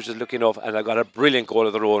a goal, which is looking enough, and I got a brilliant goal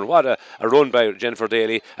of their own. What a run by Jennifer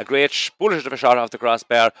Daly. A great bullet of a shot off the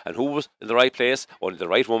crossbar, and who was in the right place? Only the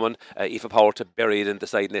right woman, Aoife Power, to bury it in the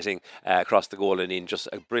side netting across the goal and in. Just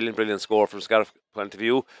a brilliant score from Scariff point of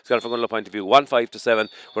view, Scariff Ogonnelloe point of view. 1-5-7.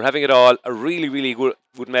 We're having it all. A really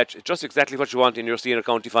good match. Just exactly what you want in your senior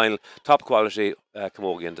county final. Top quality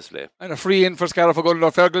Camogie display. And a free in for Scariff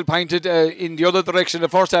Ogonnelloe. Fergal pointed in the other direction the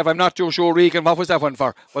first half. I'm not too sure, Regan. What was that one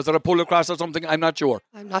for? Was there a pull across or something? I'm not sure.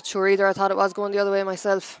 I'm not sure either. I thought it was going the other way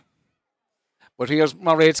myself. But here's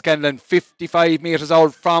Mairead Scanlon, 55 metres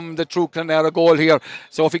out from the Truagh Clonlara goal here.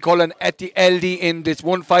 Sophie Cullen at the LD end. It's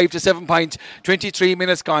 1-5-7 points. 23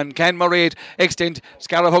 minutes gone. Can Mairead extend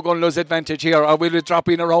Scariff Ogonnelloe's advantage here, or will it drop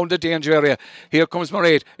in around the danger area? Here comes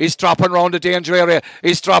Mairead. He's dropping around the danger area.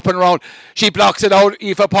 He's dropping around. She blocks it out.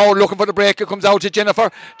 Aoife Power looking for the break. It comes out to Jennifer.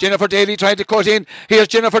 Jennifer Daly trying to cut in. Here's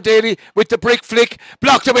Jennifer Daly with the brick flick.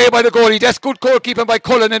 Blocked away by the goalie. That's good goalkeeping by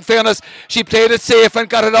Cullen, in fairness. She played it safe and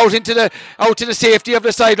got it out into the safety of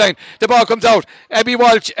the sideline. The ball comes out. Abby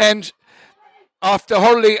Walsh, and off the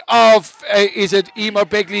hurley of is it Emer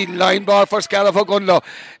Bigley, line ball for Scariff Ogonnelloe.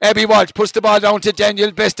 Abby Walsh puts the ball down to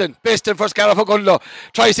Daniel Beston for Scariff Ogonnelloe,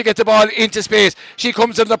 tries to get the ball into space. She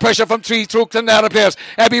comes under pressure from 3 Truagh Clonlara players.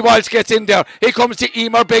 Abby Walsh gets in there. It comes to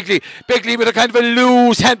Emer Bigley with a kind of a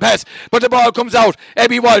loose hand pass, but the ball comes out.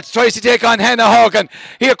 Abby Walsh tries to take on Hannah Horgan.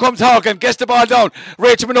 Here comes Horgan, gets the ball down.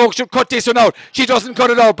 Rachel Minogue should cut this one out. She doesn't cut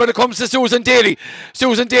it out, but it comes to Susan Daly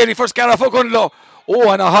for Scariff Ogonnelloe.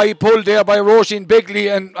 Oh, and a high pull there by Roisin Bigley,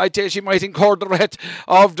 and I tell you, she might incur the wrath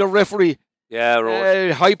of the referee. Yeah,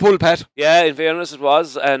 Roche. High pull, Pat. Yeah, in fairness, it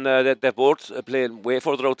was, and they're both playing way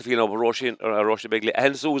further out the field now. But Roche Bigley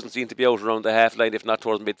and Susan seem to be out around the half line, if not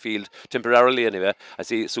towards midfield, temporarily anyway. I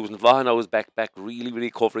see Susan Vaughan now is back, really,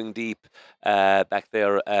 really covering deep back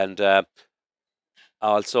there, and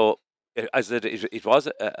also. As I said, it was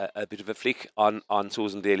a bit of a flick on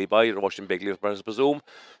Susan Daly by Roche Bigley, I presume.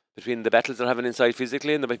 Between the battles they're having inside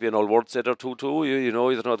physically, and there might be an old word said or two too. You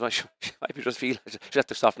don't know. She might be just feel she has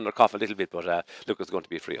to soften her cough a little bit, but look, it's going to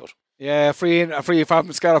be a free out. Yeah, free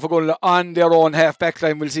from Scariff Ogonnelloe on their own half back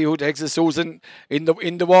line. We'll see who takes it. Susan in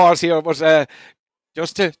the wars here, but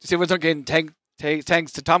just to see once again,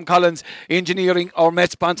 thanks to Tom Collins Engineering, our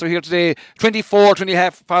Met sponsor here today. 4 and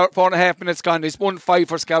a half minutes gone. It's 1-5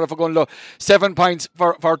 for Scariff Ogonnelloe. 7 points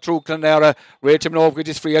for Truagh Clonlara. Rachel Minogue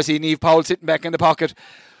is free. I see Niamh Powell sitting back in the pocket.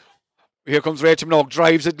 Here comes Rachel Minogue,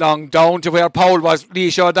 drives it long down to where Powell was.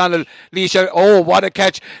 Leisha O'Donnell. Leisha, oh, what a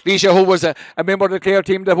catch. Leisha, who was a member of the Clare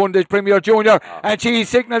team that won the Premier Junior, and she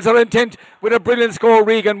signals her intent with a brilliant score.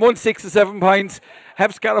 Regan, 1-6 to 7 points.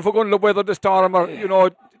 Have Scariff Ogonnelloe weather the storm, or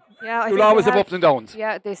yeah, you'll always have ups and downs.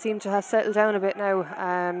 Yeah, they seem to have settled down a bit now.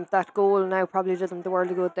 That goal now probably did them the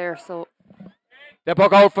world of good there. So the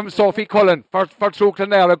puck out from Sophie Cullen for Truagh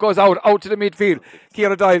Clonlara. Goes out to the midfield.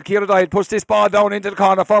 Ciara Doyle puts this ball down into the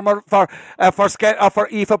corner for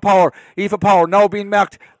Aoife Power. Aoife Power now being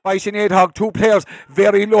marked by Sinead Hogg. 2 players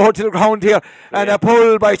very low to the ground here, and a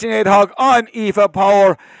pull by Sinead Hogg on Aoife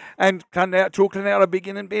Power. And Truagh Clonlara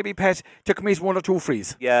beginning, baby Pat, to commit 1 or 2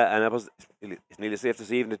 frees. Yeah, and it's nearly safe to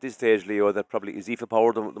say, even at this stage, Leo, that probably is Aoife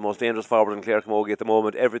Power the most dangerous forward in Clare Camogie at the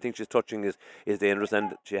moment. Everything she's touching is dangerous,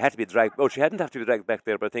 and she had to be dragged. Well, she hadn't have to be dragged back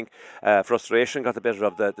there, but I think frustration got the better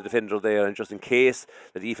of the defender there, and just in case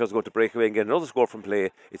that Aoife was going to break away and get another score from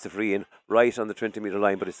play, it's a free in right on the 20-metre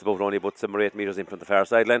line, but it's only about 7 or 8 metres in from the far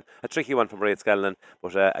sideline. A tricky one from Raid Scallon,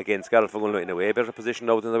 but again, Scariff are in a way better position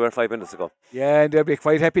now than they were 5 minutes ago. Yeah, and they'll be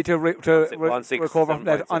quite happy to recover from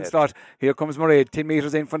that onslaught. Here comes Mairead, 10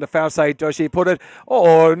 metres in from the far side. Does she put it?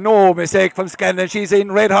 Oh, no mistake from Scanlon. She's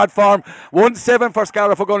in red hot form. 1-7 for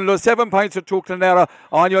Scariff Ogonnelloe. 7 points for Truagh Clonlara.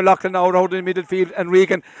 Anya Loughlin out in the midfield, and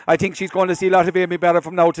Regan, I think she's going to see a lot of Amy Barrett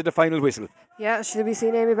from now to the final whistle. Yeah, she'll be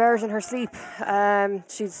seeing Amy Barrett in her sleep.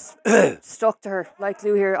 She's stuck to her like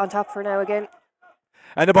glue here on top for now again.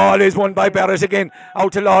 And the ball is won by Barrett again,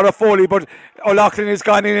 out to Laura Foley, but O'Loughlin is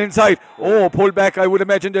gone in inside. Oh, pull back. I would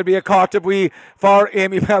imagine there'll be a carte de buis for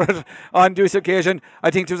Amy Barrett on this occasion.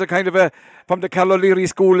 I think there was a kind of from the Carol O'Leary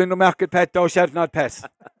school in the market, Pat, thou shalt not pass.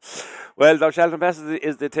 Well, thou shalt not pass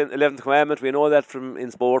is the 11th commandment. We know that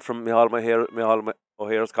in sport from Micheál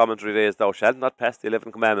O'Hare's commentary days. Thou shalt not pass the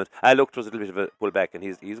 11th commandment. I looked, it was a little bit of a pull back, and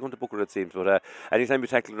he's going to book her, it seems. But anytime you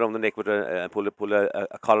tackle around the neck with pull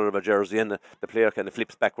a collar of a jersey, and the player kind of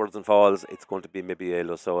flips backwards and falls, it's going to be maybe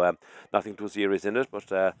yellow. So nothing too serious in it, but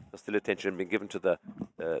there's still attention being given to the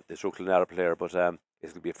Truagh Clonlara player. But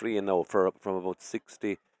it'll be a free in now from about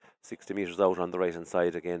 60 metres out on the right hand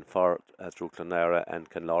side again for Truagh Clonlara. And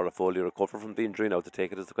can Laura Foley recover from the injury now to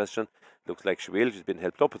take it is the question. Looks like she will. She's been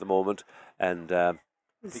helped up at the moment, and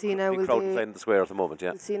we'll see now. Big crowd inside the square at the moment.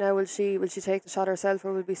 Yeah. We'll see now. Will she take the shot herself,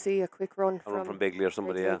 or will we see a quick run from Bigley or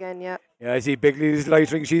somebody? Yeah. Again, yeah. Yeah, I see Bigley's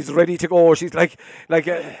lighting. She's ready to go. She's like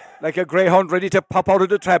a greyhound ready to pop out of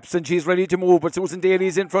the traps, and she's ready to move. But Susan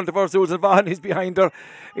Daly's in front of her. Susan Vaughan is behind her.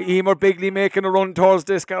 Emer Bigley making a run towards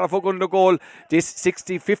the Scariff Ogonnelloe goal. This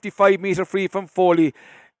 55 metre free from Foley.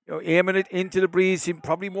 Aiming it into the breeze. He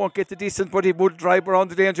probably won't get the distance, but he would drive around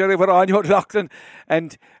the danger area with Anya Loughlin.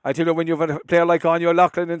 And I tell you, when you have a player like Anya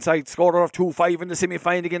Loughlin inside, scorer of 2-5 in the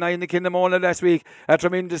semi-final again in the Kilnamona last week, a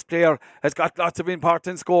tremendous player, has got lots of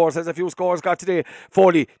important scores, has a few scores got today.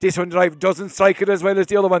 Foley, this one drive doesn't strike it as well as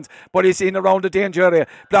the other ones, but he's in around the danger area.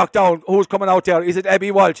 Blocked down. Who's coming out there? Is it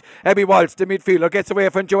Abby Walsh? Abby Walsh, the midfielder, gets away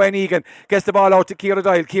from Joanne Egan, gets the ball out to Ciara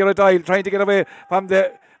Doyle. Ciara Doyle trying to get away from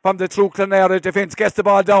the Truagh Clonlara defence, gets the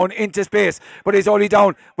ball down into space, but he's only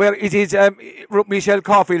down where it is Michelle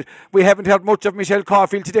Caulfield. We haven't heard much of Michelle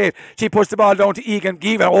Caulfield today. She puts the ball down to Egan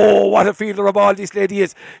Giva. Oh, what a fielder of ball this lady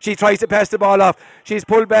is. She tries to pass the ball off. She's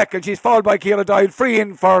pulled back and she's fouled by Ciara Doyle. Free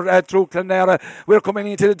in for Truagh Clonlara. We're coming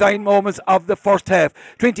into the dying moments of the first half.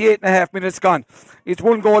 28 and a half minutes gone. It's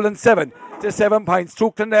 1 goal and 7 to 7 points.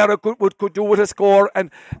 Truagh Clonlara could do with a score, and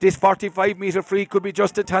this 45 metre free could be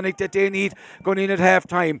just the tonic that they need going in at half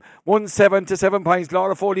time. 1-7 to 7 points.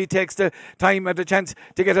 Laura Foley takes the time and the chance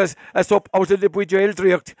to get us up out of the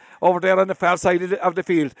Buidre over there on the far side of the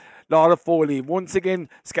field. Laura Foley once again.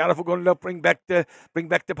 Scariff are going to bring back the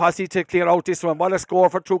posse to clear out this one. What a score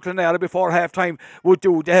for Truagh Clonlara before half time would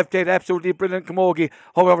do. They have played absolutely brilliant camogie.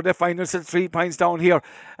 However, the final is 3 points down here,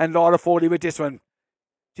 and Laura Foley with this one.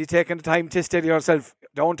 She's taking the time to steady herself.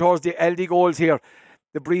 Down towards the LD goals here.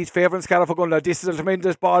 The breeze favouring Scariff Ogonnelloe. This is a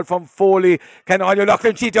tremendous ball from Foley. Can Anya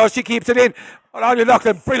Loughlin? She does. She keeps it in. Anya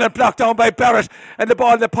Loughlin, brilliant block down by Barrett. And the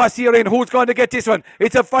ball, the pass here in. Who's going to get this one?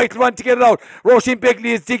 It's a vital one to get it out. Roisin Begley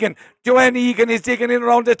is digging. Joanne Egan is digging in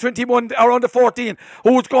around the 21, around the 14.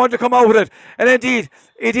 Who's going to come out with it? And indeed,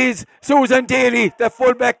 it is Susan Daly, the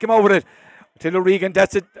fullback, come out with it. Till Regan,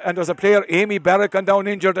 that's it. And there's a player, Amy Barrett, gone down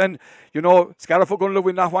injured. And, you know, Scariff Ogonnelloe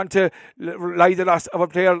will not want to rely the loss of a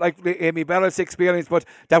player like Amy Barrett's experience. But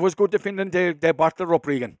that was good defending. They bottled her up,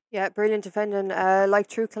 Regan. Yeah, brilliant defending. Like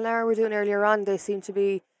Truagh Clonlara were doing earlier on, they seem to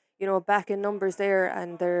be, you know, back in numbers there.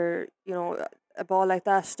 And they're, you know, a ball like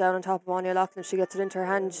that down on top of Anya Loughlin, if she gets it into her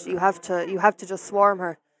hand, you have to just swarm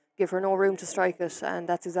her, give her no room to strike it. And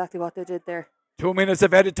that's exactly what they did there. 2 minutes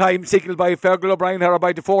of added time signalled by Fergal O'Brien here,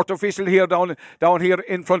 by the fourth official here down here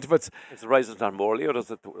in front of us. It's the Rising Star Morley, or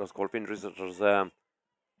there's called injuries.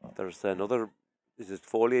 There's another. Is it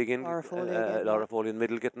Foley again? Laura Foley in the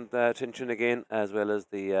middle getting attention again, as well as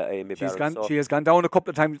the Amy Barrett. She has gone down a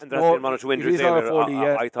couple of times. And there's been one or two injuries there. Foley,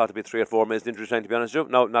 I thought it'd be 3 or 4 minutes injury time, to be honest with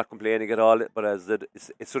you. No, not complaining at all, but as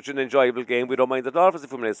it's such an enjoyable game, we don't mind at all if it's a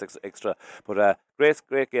few minutes extra. But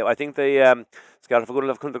great game. I think the Scariff Ogonnelloe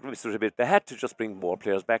have come to grips with it a bit. They had to just bring more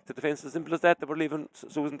players back to defence. As simple as that. They were leaving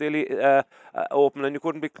Susan Daly open, and you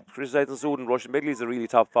couldn't be criticising Susan. Roisin Begley is a really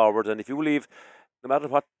top forward, and if you leave, no matter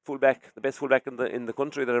what fullback, the best fullback in the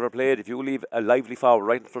country that ever played, if you leave a lively forward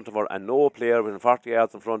right in front of her and no player within 40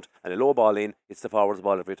 yards in front and a low ball in, it's the forward's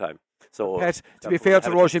ball every time. So, Pat, to be fair to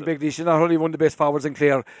Roisin Begley, she's not only one of the best forwards in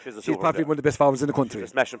Clare, she's probably one of the best forwards in the country. She's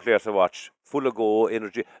a smashing player to watch, full of go,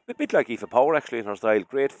 energy, a bit like Aoife Power actually in her style.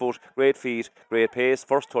 Great foot, great feet, great pace,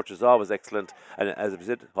 first touch is always excellent. And as I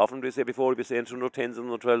said, often we say before, we say into the 10s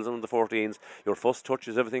and the 12s and the 14s, your first touch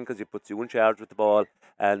is everything because it puts you in charge with the ball,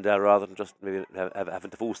 and rather than just maybe having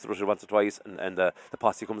to force the rusher once or twice and the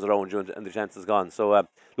posse comes around you and the chance is gone. So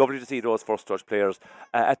lovely to see those first touch players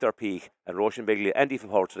at their peak, and Roisin Begley and Aoife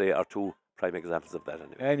Power today are two prime examples of that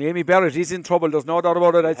anyway. And Amy Barrett is in trouble, there's no doubt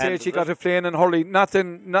about it. I'd say she got a flame and hurley,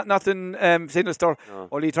 nothing sinister. No.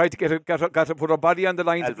 Only tried to got to put her body on the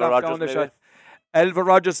line to block down the shot. Elva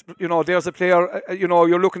Rogers, you know, there's a player, you know,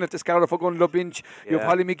 you're looking at the Scariff Ogonnelloe bench. You have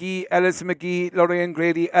Holly McGee, Alison McGee, Lorraine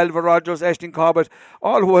Grady, Elva Rogers, Aisling Corbett,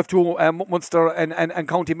 all who have two Munster and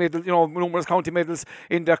county medals, you know, numerous county medals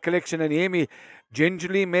in their collection. And Amy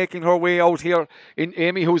gingerly making her way out here. In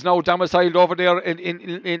Amy, who's now domiciled over there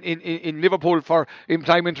in Liverpool for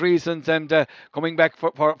employment reasons, and coming back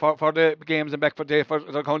for the games and back for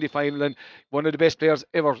the county final, and one of the best players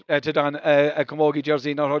ever to don a Camogie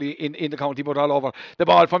jersey, not only in the county but all over. The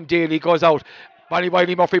ball from Daly goes out. Bonnie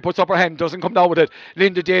Wiley Murphy puts up her hand, doesn't come down with it.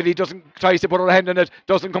 Linda Daly tries to put her hand in it,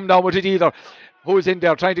 doesn't come down with it either. Who's in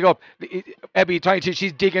there trying to go up? Abby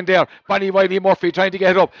she's digging there. Bonnie Wiley Murphy trying to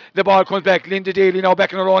get it up. The ball comes back. Linda Daly now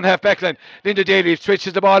back in her own half backline. Linda Daly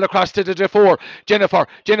switches the ball across to the 4.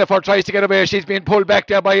 Jennifer tries to get away. She's being pulled back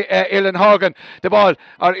there by Ellen Horgan. The ball,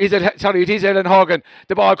 it is Ellen Horgan.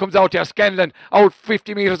 The ball comes out there. Scanlon out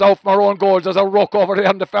 50 metres out from her own goals. There's a ruck over there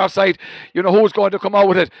on the far side. You know who's going to come out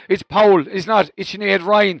with it? It's Powell. It's not. It's Sinead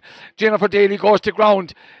Ryan. Jennifer Daly goes to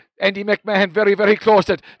ground. Andy McMahon very, very close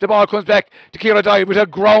to it. The ball comes back to Ciara Dye with a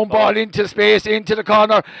ground ball into space, into the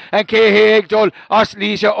corner. And Kay Hagdall,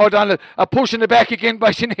 Leisha O'Donnell are pushing it back again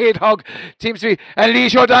by Sinead Hogg. Seems to be. And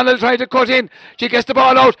Leisha O'Donnell trying to cut in. She gets the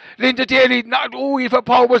ball out. Linda Daly, if a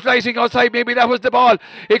power was lighting outside, maybe that was the ball.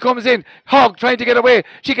 It comes in. Hogg trying to get away.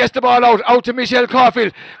 She gets the ball out to Michelle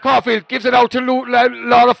Caulfield. Caulfield gives it out to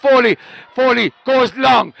Laura Foley. Foley goes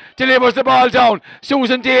long, delivers the ball down.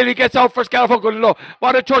 Susan Daly gets out for Scariff Ogonnelloe.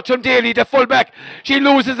 What a touch from Daly, the full-back. She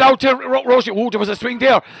loses out to Roisin. There was a swing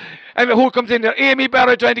there. And who comes in there? Amy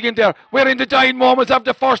Barrett trying to get in there. We're in the dying moments of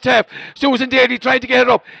the first half. Susan Daly trying to get it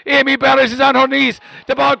up. Amy Barrett is on her knees.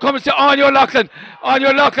 The ball comes to Anya Loughlin.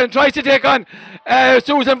 Anya Loughlin tries to take on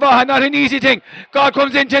Susan Vaughan. Not an easy thing. God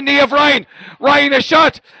comes into Niamh Ryan. Ryan a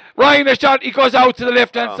shot. He goes out to the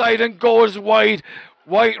left-hand side and goes wide.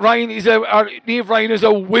 Niamh Ryan is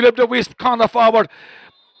a will-o'-the-wisp corner forward.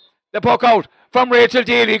 The puck out from Rachel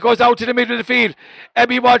Daly goes out to the middle of the field.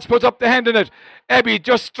 Abby Walsh puts up the hand in it. Abby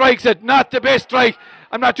just strikes it. Not the best strike.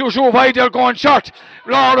 I'm not too sure why they're going short.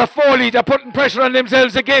 Laura Foley, they're putting pressure on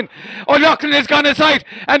themselves again. O'Loughlin has gone inside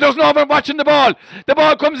and there's no one watching the ball. The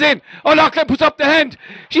ball comes in. O'Loughlin puts up the hand.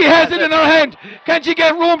 She has it in her hand. Can she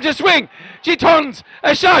get room to swing? She turns.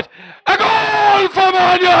 A shot. A goal from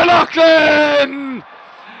Anya O'Loughlin.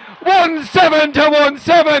 1-7 to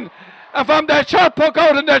 1-7. And from that shot puck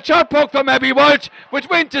out and that shot puck from Abby Walsh, which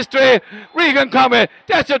went astray, Regan Conway.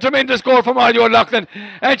 That's a tremendous goal from Ollie O'Loughlin.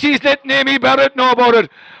 And she's letting Amy Barrett know about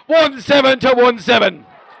it. 1-7 to 1-7.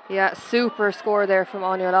 Yeah, super score there from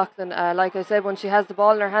Anya O'Loughlin. Like I said, when she has the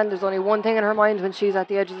ball in her hand, there's only one thing in her mind when she's at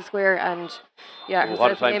the edge of the square. And yeah,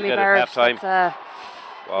 herself and Amy Barrett. Wow.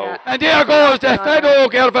 Yeah. And there goes the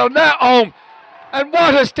Fado girl from that home. And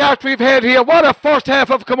what a start we've had here. What a first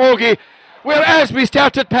half of Camogie. Whereas we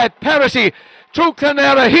started, Pat, parity. Truagh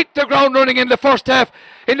Clonlara hit the ground running in the first half,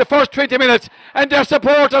 in the first 20 minutes. And their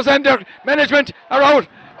supporters and their management are out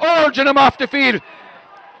urging them off the field.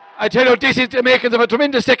 I tell you, this is the makings of a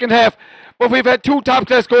tremendous second half. But we've had 2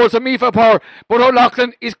 top-class goals from Aoife Power. But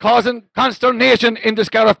O'Loughlin is causing consternation in the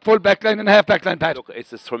Scariff full back line and half back line, Pat. Look,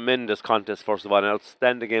 it's a tremendous contest, first of all. An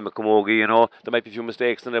outstanding game of Camogie, you know. There might be a few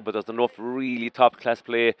mistakes in it, but there's enough really top-class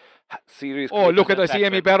play. Serious. Oh, look at I see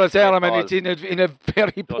Amy Barrett's arm, and it's in a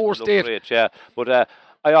very poor state. Great, yeah. But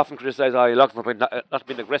I often criticise Ollie O'Loughlin for not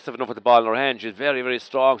being aggressive enough with the ball in her hand. She's very, very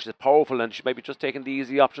strong. She's powerful, and she might be just taking the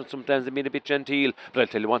easy options sometimes and being a bit genteel. But I'll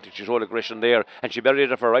tell you one thing, she showed aggression there, and she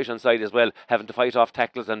buried it for her right hand side as well, having to fight off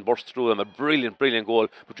tackles and burst through them. A brilliant, brilliant goal.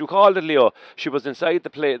 But you called it, Leo. She was inside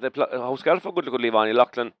the play. How Scariff good to leave Ollie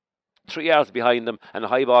O'Loughlin 3 yards behind them, and a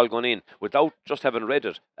high ball going in without just having read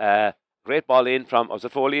it. Great ball in from, was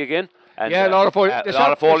it Foley again? And, yeah, Laura Foley.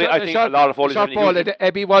 Laura Foley, I think Laura Foley's having a huge...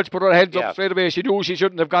 Abby Walsh put her heads up straight away. She knew she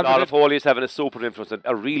shouldn't have gone Laura with it. Foley is having a super influence,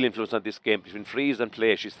 a real influence on this game between freeze and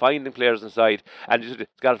play. She's finding players inside. And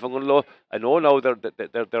Scariff Ogonnelloe, I know now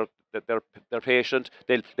they're patient.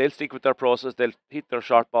 They'll stick with their process. They'll hit their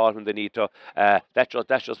short ball when they need to. That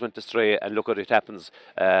just went astray, and look at it happens.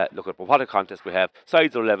 Look at what a contest we have.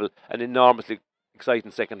 Sides are level and enormously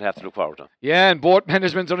exciting second half to look forward to. Yeah, and both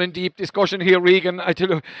managements are in deep discussion here, Regan. I tell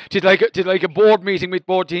you, it's like a board meeting with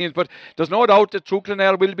both teams, but there's no doubt that Truagh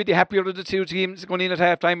Clonlara will be the happier of the 2 teams going in at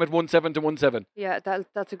half time at 1-7 to 1-7. Yeah,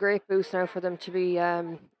 that's a great boost now for them to be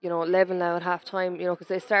level now at half time, because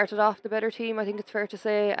they started off the better team, I think it's fair to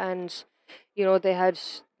say, and they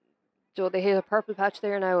hit a purple patch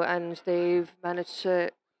there now, and they've managed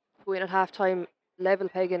to go in at half time level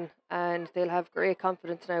pegging, and they'll have great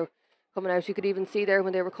confidence now coming out. You could even see there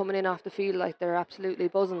when they were coming in off the field, like they're absolutely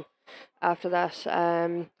buzzing after that.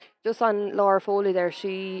 Just on Laura Foley there,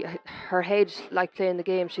 her head, like playing the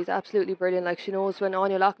game, she's absolutely brilliant. Like, she knows when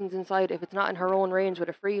Anya O'Loughlin's inside, if it's not in her own range with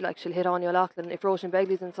a free, like, she'll hit Anya O'Loughlin. If Roisin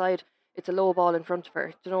Begley's inside, it's a low ball in front of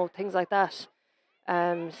her. Things like that.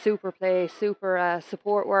 Super play, super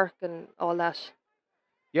support work and all that.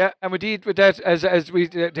 Yeah, and indeed with that, as we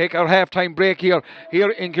take our half-time break here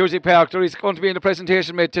in Cusack Park, there is going to be a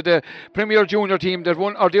presentation made to the Premier Junior team that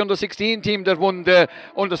won, or the Under-16 team that won the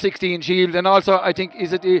Under-16 Shield, and also I think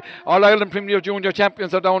is it the All-Ireland Premier Junior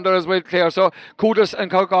champions are down there as well, Claire. So kudos and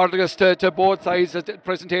congratulations to both sides. The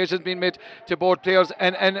presentation's been made to both players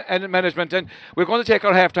and management, and we're going to take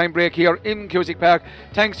our half-time break here in Cusack Park.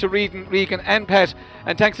 Thanks to Regan and Pat,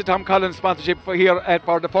 and thanks to Tom Collins' sponsorship for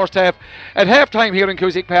the first half. At half-time here in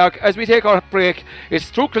Cusack Park, as we take our break,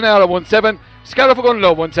 it's Truagh Clonlara 1-7, Scariff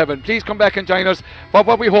Ogonnelloe 1-7. Please come back and join us for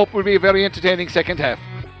what we hope will be a very entertaining second half.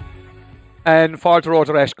 And Falter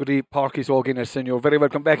Rotor Ash, good evening, Parky's O'Guinness, and you're very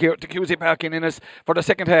welcome back here to Cusack Park in Innis for the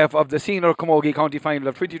second half of the Senior Camogie County Final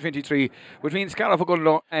of 2023 between Scariff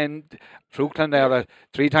Ogonnelloe and Truagh Clonlara.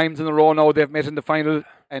 3 times in a row now they've met in the final,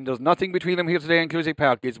 and there's nothing between them here today in Cusack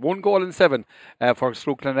Park. It's 1 goal and 7 for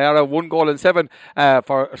Truagh Clonlara, 1 goal and 7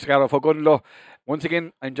 for Scariff Ogonnelloe. Once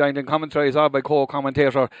again, I'm joined in commentary as well by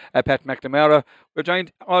co-commentator Pat McNamara. We're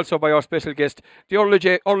joined also by our special guest, the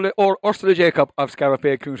Ursula Jacob of Scariff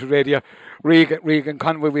Bay Community Radio, Regan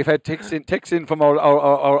Conway. We've had texts in from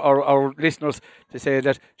our listeners to say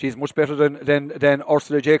that she's much better than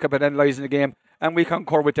Ursula Jacob at analysing the game, and we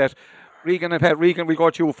concur with that. Regan and Pat, Regan, we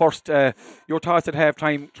got you first. Your thoughts at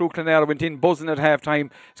half-time. Truagh Clonlara went in buzzing at half-time.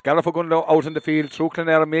 Scariff Ogonnelloe out in the field. Truagh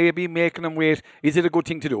Clonlara may be making them wait. Is it a good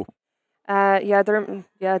thing to do? They're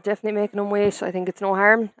definitely making them wait. I think it's no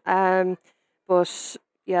harm. But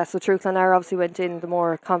yeah, so Truagh Clonlara obviously went in the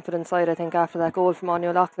more confident side, I think, after that goal from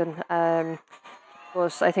Anya O'Loughlin.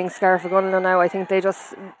 But I think Scariff Ogonnelloe now, I think they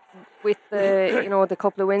just, with the the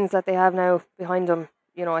couple of wins that they have now behind them,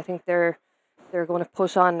 I think they're going to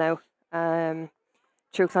push on now.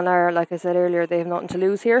 Truagh Clonlara, like I said earlier, they have nothing to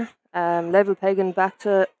lose here. Level pegging back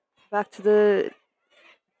to the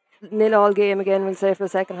 0-0 game again, we'll say, for the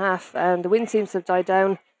second half. The wind seems to have died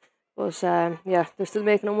down, but they're still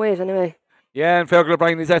making them wait anyway. Yeah, and Fergal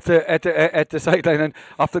O'Brien is at the sideline, and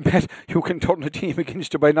often that you can turn the team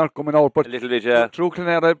against you by not coming out. But a little bit, yeah. Through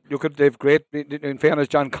Clonlara, they've great. In fairness,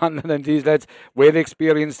 John Conlon and these lads, well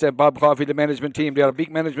experienced. Bob Coffey, the management team, they're a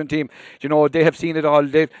big management team. They have seen it all.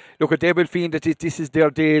 They will find that this is their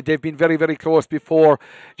day. They've been very, very close before.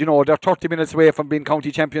 They're 30 minutes away from being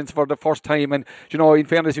county champions for the first time. And in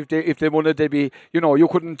fairness, if they won it, they'd be. You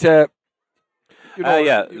couldn't. You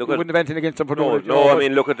wouldn't have anything against them for I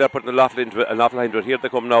mean, look at they're putting an awful line into it. Here they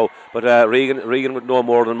come now. But Regan would know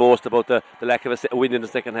more than most about the lack of a win in the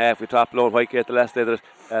second half. We top blown Whitegate the last day.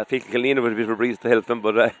 Fecal Kilnina with a bit of a breeze to help them,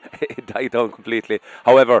 but it died down completely.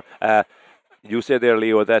 However, you said there,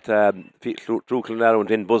 Leo, that through Clonlara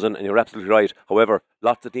went in buzzing, and you're absolutely right. However,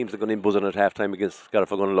 lots of teams have gone in buzzing at half time against Scariff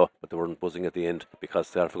Ogonnelloe, but they weren't buzzing at the end because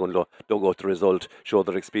Scariff Ogonnelloe don't go to the result, show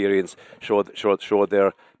their experience, show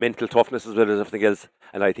their mental toughness as well as everything else.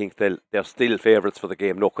 And I think they're still favourites for the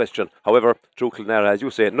game, no question. However, through Clonlara, as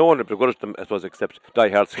you say, no one would begrudge them, I suppose, except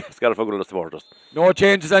die-hard Scariff Ogonnelloe supporters. No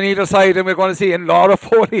changes on either side, and we're going to see in Laura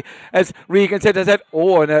Foley, as Regan said,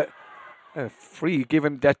 a free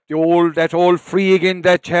given, that old free again,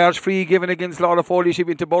 that charge free given against Laura Foley. She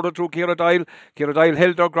went to border through Ciara Dial. Ciara Dial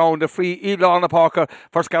held her ground. A free Lorna Parker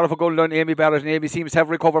for Scariff Ogonnelloe and Amy Barrett, and Amy seems to have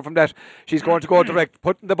recovered from that. She's going to go direct,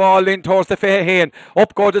 putting the ball in towards the Fahane.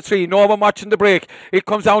 Up go the three. No one watching the break. It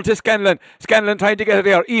comes down to Scanlon. Scanlon trying to get it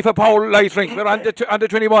there. Aoife Powell light ring. We're under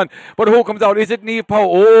 21. But who comes out? Is it Niamh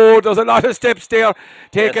Powell? Oh, there's a lot of steps there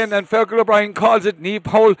taken, yes. And Fergal O'Brien calls it. Niamh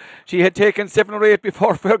Powell, she had taken 7 or 8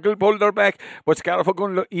 before Fergal pulled her back. But Scariff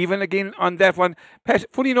Ogonnelloe even again on that one. Pat,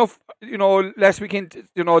 funny enough, last weekend,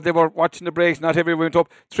 they were watching the breaks. Not everyone went up.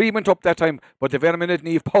 3 went up that time, but the very minute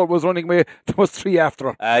Niamh Powell was running away, there was 3 after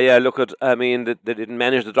her. They didn't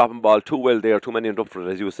manage the dropping ball too well there. Too many went up for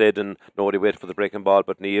it, as you said, and nobody waited for the breaking ball.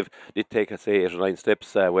 But Niamh did take, 8 or 9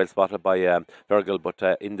 steps, well spotted by Fergal, but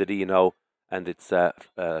in the D now. And it's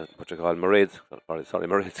Mairead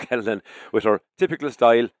Scanlon with her typical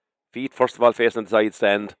style. Feet, first of all, facing the side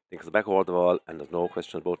stand, thinks the back over the ball, and there's no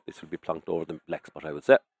question about this will be planked over the black spot, I would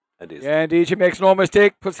say. And is. Yeah, indeed, she makes no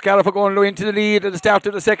mistake. Puts Scariff Ogonnelloe into the lead at the start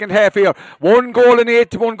of the second half here. 1 goal and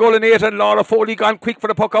 8 to 1 goal and 8, and Laura Foley gone quick for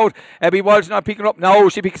the puck out. Abby Walsh not picking up. Now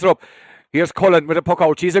she picks it up. Here's Cullen with a puck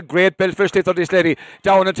out. She's a great Belfish little, this lady.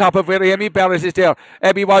 Down on top of where Amy Barrett is there.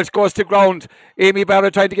 Abby Walsh goes to ground. Amy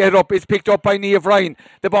Barrett trying to get it up. It's picked up by Niamh Ryan.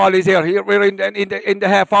 The ball is here. We're in the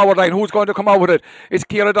half-forward line. Who's going to come out with it? It's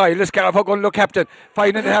Ciara Dial, the Scariff Ogonnelloe captain.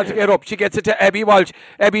 Finding it hard to get up. She gets it to Abby Walsh.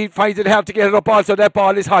 Abby finds it hard to get it up also. That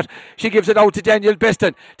ball is hot. She gives it out to Daniel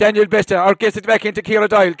Beston. Or gets it back into Ciara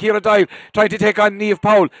Dial. Ciara Dial trying to take on Niamh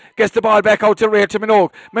Powell. Gets the ball back out to Rachel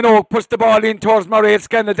Minogue. Minogue puts the ball in towards Mairead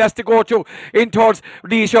Scanlon. That's the go-to. In towards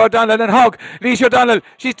Leisha O'Donnell and Hogg. Leisha O'Donnell,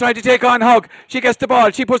 she's trying to take on Hogg. She gets the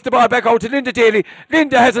ball. She puts the ball back out to Linda Daly.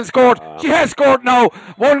 Linda hasn't scored. She has scored now.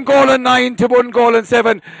 1 goal and 9 to 1 goal and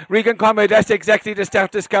 7. Regan Conway, that's exactly the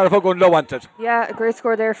start the Scariff Ogonnelloe wanted. Yeah, a great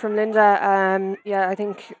score there from Linda. I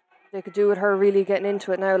think they could do with her really getting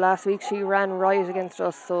into it now. Last week she ran right against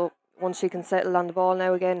us, so once she can settle on the ball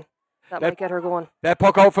now again, that might get her going. That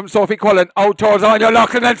puck out from Sophie Cullen, out towards Anya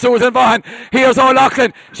Loughlin and Susan Vaughan. Here's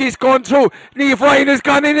O'Loughlin. She's going through. Niamh Ryan has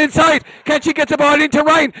gone in inside. Can she get the ball into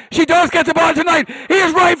Ryan? She does get the ball tonight.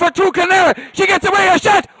 Here's Ryan for Truagh Clonlara. She gets away a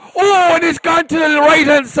shot. Oh, and it's gone to the right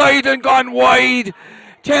hand side and gone wide.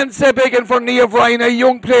 Chance begging for Niamh Ryan, a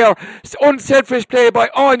young player. Unselfish play by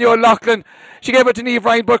Anya Loughlin. She gave it to Niamh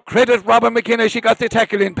Ryan, but credit Robin McKenna, she got the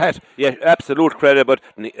tackle in, Pat. Yeah, absolute credit, but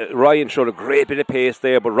Ryan showed a great bit of pace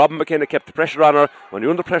there, but Robin McKenna kept the pressure on her. When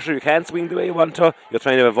you're under pressure, you can't swing the way you want to. You're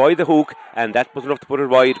trying to avoid the hook, and that was enough to put it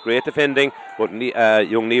wide. Great defending, but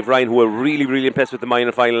young Niamh Ryan, who were really, really impressed with the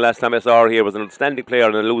minor final last time I saw her here, was an outstanding player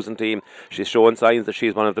on a losing team. She's showing signs that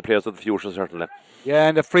she's one of the players of the future, certainly. Yeah,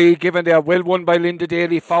 and the free given there, well won by Linda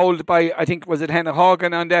Daly, fouled by, I think, was it Hannah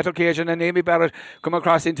Horgan on that occasion, and Amy Barrett come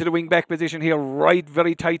across into the wing-back position here, right,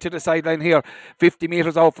 very tight to the sideline here, 50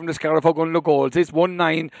 metres out from the Scariff Ogonnelloe goals. It's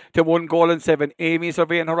 1-9 to 1 goal and 7. Amy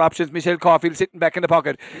surveying her options, Michelle Caulfield sitting back in the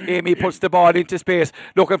pocket. Amy puts the ball into space,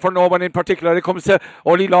 looking for no one in particular. It comes to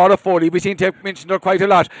only Laura Foley. We seem to have mentioned her quite a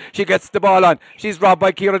lot. She gets the ball on. She's robbed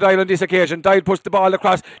by Ciara Dial on this occasion. Dial puts the ball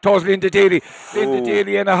across towards Linda Daly. Linda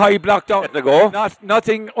Daly in a high block down.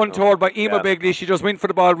 Nothing untoward by Emma Begley. She just went for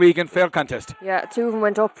the ball, Regan. Fair contest. Yeah, 2 of them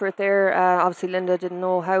went up for it there. Obviously Linda didn't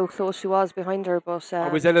know how close she was behind her, but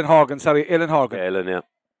it was Ellen Horgan.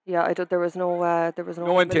 Yeah, I thought there was no intent. There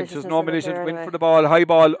was no malicious. Anyway. Went for the ball, high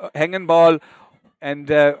ball, hanging ball.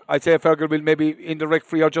 And I'd say Fergal will maybe indirect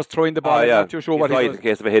free or just throwing the ball. I'm not too sure he's what right he does. in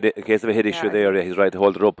case of a head issue there. Yeah, he's right to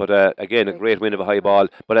hold it up. But again, a great win of a high ball.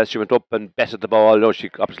 But as she went up and betted the ball,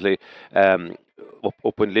 she obviously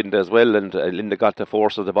up with Linda as well, and Linda got the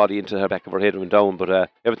force of the body into her back of her head and went down.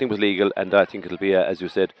 But everything was legal, and I think it'll be, as you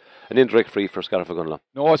said, an indirect free for Scariff Ogonnelloe.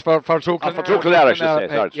 No, it's for Truagh Clonlara, I should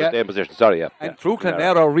say. Sorry, it's the position. Sorry, yeah. And Truagh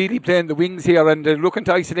Clonlara really playing the wings here and looking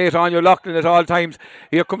to isolate Anya Loughlin at all times.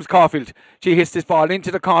 Here comes Caulfield. She hits this ball into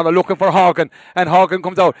the corner looking for Horgan, and Horgan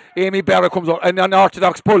comes out. Amy Barrett comes out, and an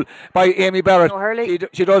orthodox pull by Amy Barrett.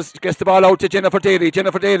 She gets the ball out to Jennifer Daly.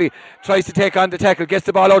 Jennifer Daly tries to take on the tackle, gets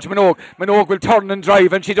the ball out to Minogue. Minogue will turn and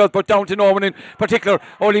drive, and she does, but down to no one in particular.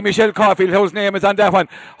 Only Michelle Caulfield, whose name is on that one.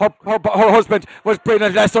 Her husband was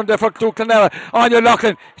brilliant last Sunday for Truagh Clonlara. Anya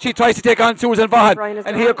Loughlin, she tries to take on Susan Vaughan,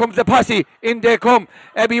 and here comes the posse. In they come.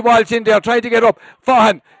 Abby Walsh in there trying to get up.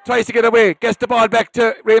 Vaughan tries to get away, gets the ball back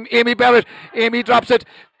to Amy Barrett. Amy drops it,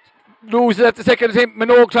 loses at the second time.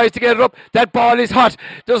 Minogue tries to get it up. That ball is hot.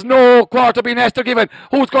 There's no quarter being asked or given.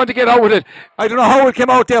 Who's going to get out with it? I don't know how it came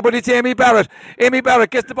out there, but it's Amy Barrett. Amy Barrett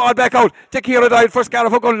gets the ball back out to Ciara Doyle for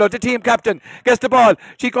Scariff Ogonnelloe, the team captain. Gets the ball.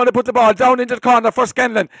 She's going to put the ball down into the corner for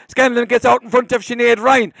Scanlon. Scanlon gets out in front of Sinead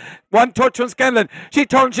Ryan. One touch on Scanlon. She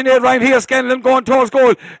turns Sinead Ryan here. Scanlon going towards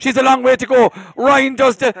goal. She's a long way to go. Ryan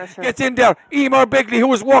gets in there. Emer Bigley, who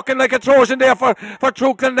was walking like a Trojan there for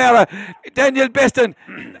Truagh Clonlara. Daniel Beston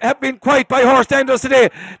have been quite by her standards today.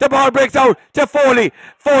 The ball breaks out to Foley.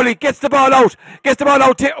 Foley gets the ball out.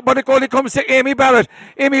 But it only comes to Amy Barrett.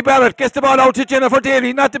 Amy Barrett gets the ball out to Jennifer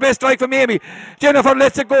Daly. Not the best strike from Amy. Jennifer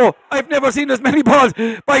lets it go. I've never seen as many balls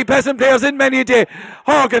bypassing players in many a day.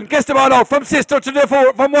 Horgan gets the ball out from sister to the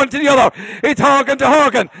four, from one to the other. It's Horgan to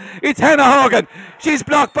Horgan. It's Hannah Horgan. She's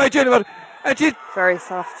blocked by Jennifer, and she's very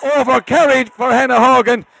soft. Overcarried for Hannah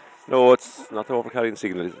Horgan. No, it's not the overcarrying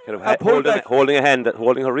signal. It's kind of holding a hand,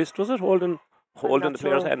 holding her wrist. Was it holding the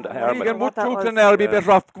player's hand? Would Truagh Clonlara be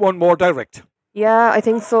better off one more direct? Yeah, I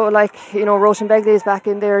think so. Roisin Begley is back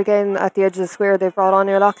in there again at the edge of the square. They've brought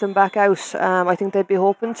Anya Loughlin back out. I think they'd be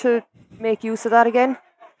hoping to make use of that again.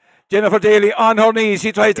 Jennifer Daly on her knees.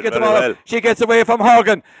 She tries to get the ball up. She gets away from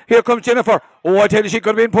Horgan. Here comes Jennifer. Oh, I tell you, she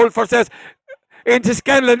could have been pulled for steps. Into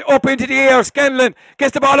Scanlon, up into the air. Scanlon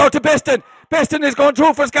gets the ball out to Beston. Beston is going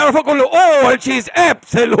through for Scariff Ogonnelloe. Oh, and she's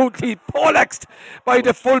absolutely poleaxed by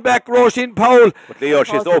the fullback, Roisin Powell. But Leo,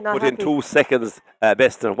 she's up within 2 seconds.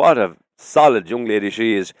 Beston, what a solid young lady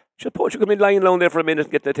she is. She could have been lying down there for a minute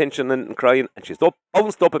and getting attention and crying, and she's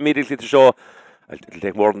bounced up immediately to show. It'll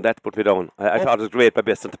take more than that to put me down. I thought it was great by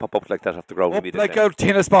Beston to pop up like that off the ground. Up like a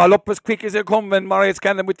tennis ball, up as quick as it comes, and Mairead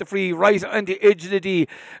Scanlon with the free right on the edge of the D.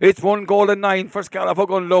 It's 1 goal and 9 for Scariff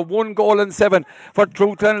Ogonnelloe, 1 goal and 7 for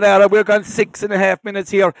Truagh Clonlara. We're gone 6.5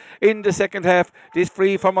 minutes here in the second half. This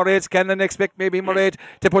free for Mairead Scanlon. Expect maybe Mairead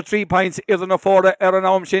to put 3 points. Idan O'Fora, Erin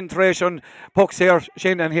Aum, Shin Thresh, pucks here,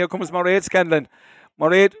 Shin, and here comes Mairead Scanlon.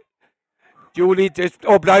 Mairead. Julie just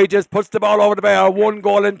obliges, puts the ball over the bar. 1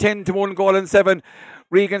 goal and 10 to 1 goal and 7.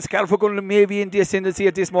 Regan Scariff Ogonnelloe may be in the ascendancy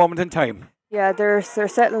at this moment in time. Yeah, they're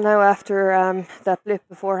settling now after that blip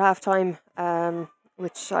before half time,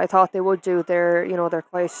 which I thought they would do. They're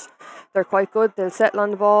quite good. They'll settle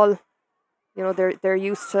on the ball. They're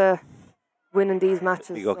used to winning these matches.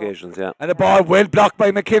 Big occasions, yeah. And the ball well blocked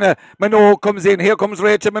by McKenna. Minogue comes in. Here comes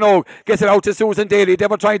Rachel Minogue. Gets it out to Susan Daly. They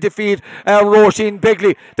were trying to feed Roisin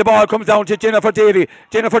Begley. The ball comes down to Jennifer Daly.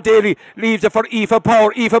 Jennifer Daly leaves it for Aoife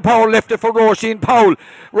Power. Aoife Power left it for Roisin Powell.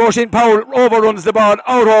 Roisin Powell overruns the ball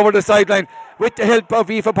out over the sideline with the help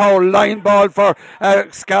of Aoife Power. Line ball for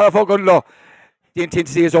Scariff Ogonnelloe. The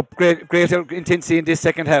intensity is up, greater intensity in this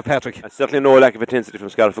second half, Patrick. And certainly no lack of intensity from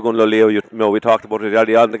Scariff Ogonnelloe, Leo. We talked about it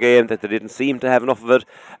early on in the game that they didn't seem to have enough of it,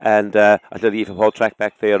 and until Aoife Paul tracked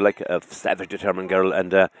back there like a savage, determined girl,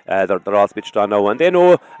 and they're all switched on now, and they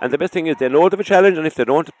know. And the best thing is they know they have a challenge, and if they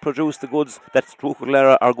don't produce the goods, that Truagh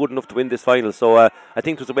Clonlara are good enough to win this final. So I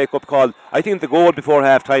think it was a wake-up call. I think the goal before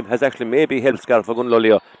half-time has actually maybe helped Scariff Ogonnelloe,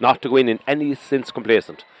 Leo, not to go in any sense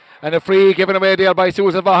complacent. And a free given away there by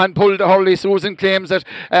Susan Vaughan, pulled the hurley. Susan claims that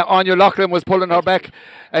Anya Loughlin was pulling her back.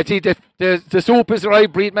 I see the soup is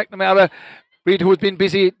arrived. Breed McNamara, who's been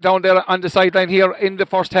busy down there on the sideline here in the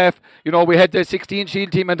first half. We had the 16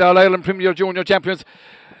 Shield team and All Ireland Premier Junior champions.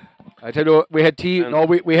 I tell you, we had tea. No,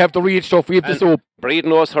 we have the real stuff. We have the soup. Breed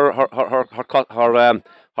knows her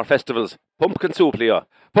festivals. Pumpkin soup, Leo.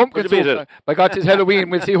 Pumpkin soup. By God, it's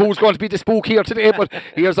Halloween. We'll see who's going to be the spook here today. But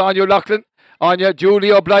here's Anya Loughlin. Anya,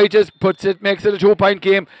 Julie obliges, makes it a 2-point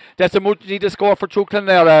game. That's a much-needed score for Truagh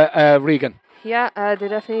Clonlara, Regan. Yeah, they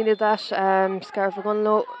definitely did that. Scariff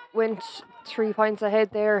Ogonnelloe went 3 points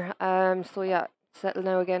ahead there. So yeah, settle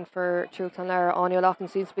now again for Truagh Clonlara. Anya Loughlin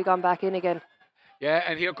seems to be gone back in again. Yeah,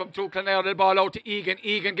 and here come Truagh Clonlara, the ball out to Egan.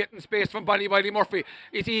 Egan getting space from Bonnie Wiley Murphy.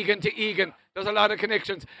 It's Egan to Egan. There's a lot of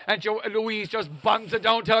connections. And Louise just bombs it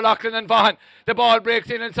down to O'Loughlin and Vaughan. The ball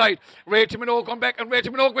breaks in inside. Rachel Minogue come back, and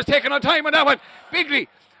Rachel Minogue was taking on time on that one. Bigly.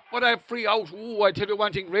 But a free out. Ooh, I tell you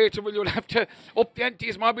one thing, Rachel, you'll have to up the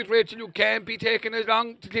antes more with Rachel. You can't be taking as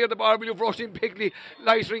long to clear the ball. You've rushed in Bigley,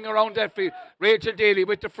 lightering around that field. Rachel Daly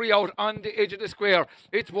with the free out on the edge of the square.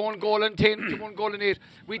 It's 1 goal and 10 to 1 goal and 8.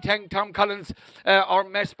 We thank Tom Collins, our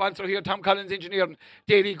mess sponsor here, Tom Collins Engineering.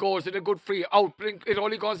 Daly goes with a good free out. It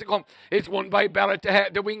only goes to come. It's won by Barrett,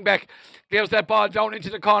 the wing back. There's that ball down into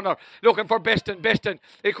the corner, looking for Beston.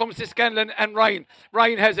 It comes to Scanlon and Ryan.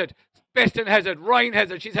 Ryan has it. Beston has it, Ryan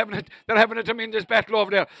has it, they're having a tremendous battle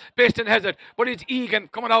over there. Beston has it, but it's Egan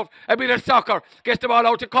coming out, a bit of soccer, gets the ball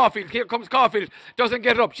out to Caulfield. Here comes Caulfield, doesn't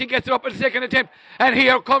get it up, she gets it up at the second attempt, and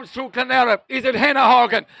here comes Truagh Clonlara. Is it Hannah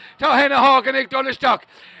Horgan? To Hannah Horgan, Ig Dollishtock.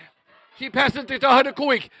 She passes it to Hannah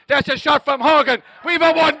Kuik. That's a shot from Horgan. We've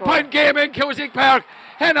a 1 point game in Cusick Park.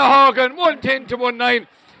 Hannah Horgan, 110 to 1-9.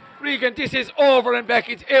 Regan, this is over and back.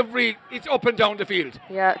 It's up and down the field.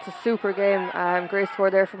 Yeah, it's a super game. Great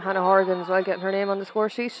score there from Hannah Horgan as well, getting her name on the score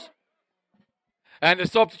sheet. And the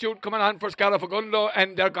substitute coming on for Scariff Ogonnelloe,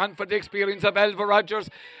 and they're gone for the experience of Elva Rogers.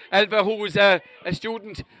 Elva, who is a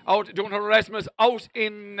student out doing her Erasmus out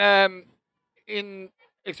in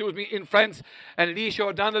France, and Leisha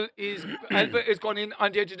O'Donnell Elva is going in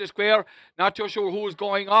on the edge of the square. Not too sure who's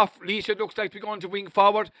going off. Leisha looks like we're going to wing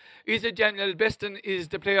forward. Is it Danielle Beston is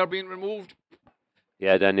the player being removed?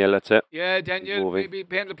 Yeah, Danielle, that's it. Yeah, Danielle may be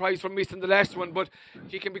paying the price for missing the last one, but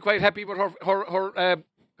she can be quite happy with her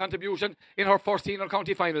contribution in her first senior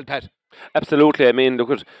county final, Pat. Absolutely. I mean, look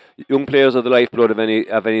at young players are the lifeblood of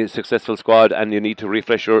any successful squad, and you need to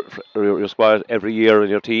refresh your squad every year in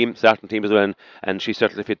your team, starting team as well. And she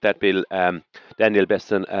certainly fit that bill. Danielle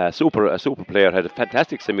Beston, a super player, had a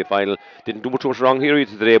fantastic semi-final. Didn't do much wrong here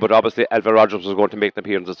today, but obviously Elva Rogers was going to make the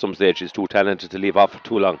appearance at some stage. She's too talented to leave off for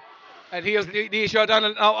too long. And here's Leisha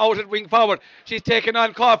O'Donnell now out at wing forward. She's taken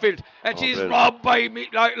on Caulfield, and she's robbed by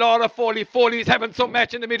Laura Foley. Foley's having some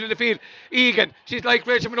match in the middle of the field. Egan, she's like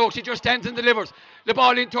Rachel Minogue. She just stands and delivers. The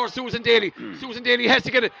ball in towards Susan Daly. Susan Daly has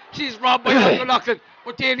to get it. She's robbed by Anya Loughlin,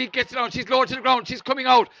 but Daly gets it out. She's lowered to the ground. She's coming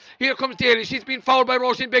out. Here comes Daly. She's been fouled by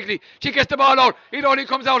Roisin Bigley. She gets the ball out. It only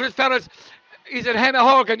comes out as Ferris. Is it Hannah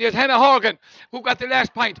Horgan? Yes, Hannah Horgan, who got the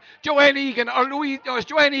last point. Joanne Egan, or Louise, no, it's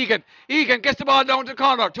Joanne Egan. Egan gets the ball down to the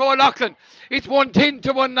corner to O'Loughlin. It's 110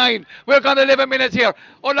 to 1-9. We're going to 11 minutes here.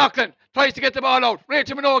 O'Loughlin tries to get the ball out.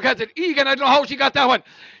 Rachel Minogue has it. Egan, I don't know how she got that one.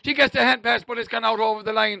 She gets the hand pass, but it's gone out over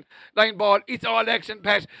the line ball. It's all action,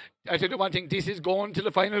 Pat. I tell you one thing, this is going to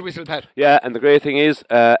the final whistle, Pat. Yeah, and the great thing is,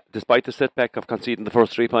 despite the setback of conceding the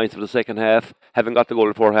first 3 points of the second half, having got the goal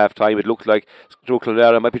before half time, it looked like Truagh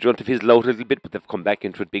Clonlara might be trying to fizzle out a little bit, but they've come back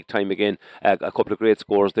into it big time again. A couple of great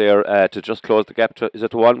scores there to just close the gap. Is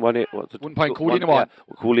it to 1 point? Cooley one.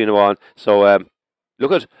 Cooley one. So,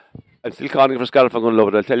 look at. I'm still calling for Scariff Ogonnelloe,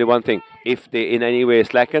 but I'll tell you one thing. If they in any way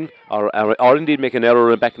slacken or indeed make an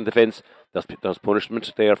error in back in defence, there's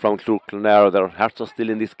punishment there from Truagh Clonlara. Their hearts are still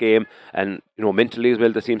in this game, and mentally as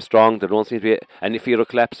well they seem strong. There don't seem to be any fear of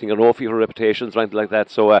collapsing or no fear of reputations or anything like that.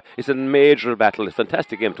 So it's a major battle. It's a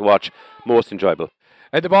fantastic game to watch. Most enjoyable.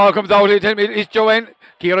 And the ball comes out, it's Joanne.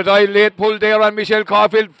 Ciara Doyle late pull there on Michelle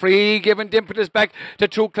Caulfield. Free giving impetus back to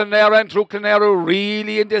Truagh Clonlara, and Truagh Clonlara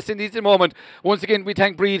really in this moment. Once again, we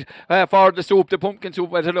thank Breed for the soup, the pumpkin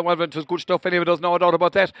soup. I tell you what, it was good stuff anyway, there's no doubt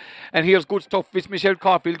about that. And here's good stuff with Michelle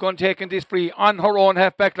Caulfield going taking this free on her own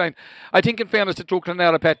half back line. I think in fairness to Truagh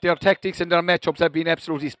Clonlara, Pat, their tactics and their matchups have been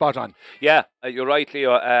absolutely spot on. Yeah, you're right,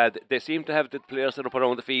 Leo. They seem to have the players set up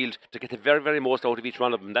around the field to get the very, very most out of each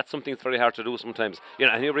one of them. That's something that's very hard to do sometimes.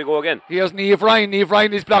 And here we go again. Here's Niamh Ryan. Niamh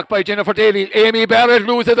Ryan is blocked by Jennifer Daly. Amy Barrett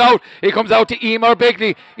loses it out. It comes out to Emer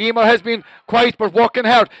Bigley. Emer has been quiet but working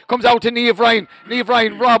hard. Comes out to Niamh Ryan. Niamh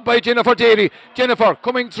Ryan robbed by Jennifer Daly. Jennifer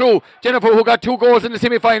coming through. Jennifer, who got 2 goals in the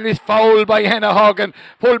semi-final, is fouled by Hannah Horgan.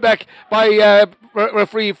 Pulled back by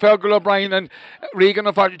referee Fergal O'Brien, and Regan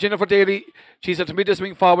of Jennifer Daly. She's a tremendous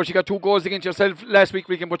wing forward. She got 2 goals against herself last week,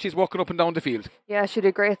 Regan, but she's walking up and down the field. Yeah, she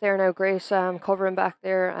did great there now. Great covering back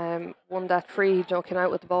there. Won that free, came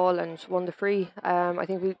out with the ball and won the free. I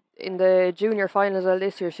think in the junior final as well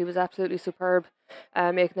this year, she was absolutely superb,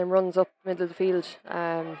 making them runs up middle of the field.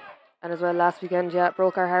 And as well last weekend,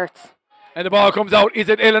 broke our hearts. And the ball comes out. Is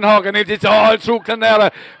it Ellen Horgan? It's all through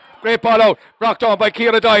Clonlara. Great ball out, blocked down by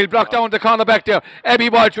Ciara Doyle, blocked down the corner back there. Abby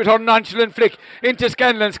Walsh with her nonchalant flick into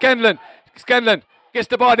Scanlon. Scanlon gets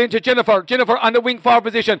the ball into Jennifer on the wing forward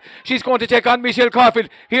position. She's going to take on Michelle Caulfield.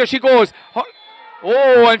 Here she goes.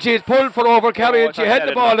 Oh, and she's pulled for over carrying. She had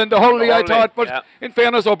the ball in the hurley, I thought. But in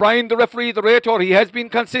fairness, O'Brien, the referee, the rator, he has been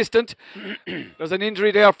consistent. There's an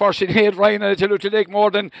injury there for Sinead Ryan, and it'll take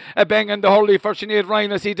more than a bang in the hurley for Sinead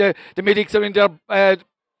Ryan. I see the medics are in there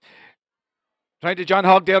trying to John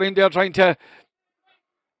Hogg there in there trying to.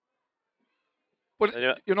 But,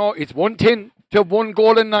 you know, it's 1-10 to 1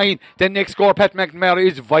 goal and 9. The next score, Pat McNamara,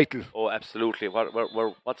 is vital. Oh, absolutely.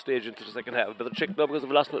 We're what stage into the second half? A bit of chick now because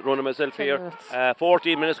I've lost running myself here.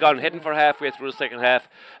 14 minutes gone, heading for halfway through the second half.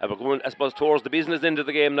 We're going, I suppose, towards the business end of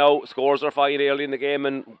the game now. Scores are fine early in the game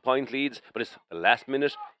and point leads, but it's the last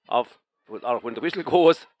minute of. Or when the whistle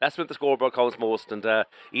goes, that's when the scoreboard counts most. And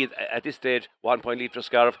at this stage, 1 point lead for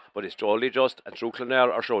Scariff, but it's jolly just. And Truagh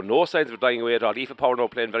Clonlara are showing no signs of dying away at all. Aoife Power now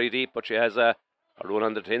playing very deep, but she has a run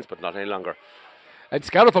on the tins, but not any longer. And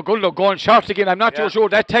Scariff Ogonnelloe going short again. I'm not too sure.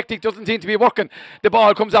 That tactic doesn't seem to be working. The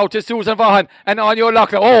ball comes out to Susan Vaughan and Anya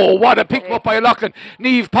O'Loughlin. Oh, what a pick up by O'Loughlin.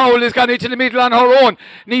 Niamh Powell has gone into the middle on her own.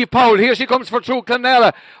 Niamh Powell, here she comes for Truagh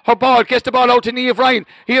Clonlara. Her ball gets the ball out to Niamh Ryan.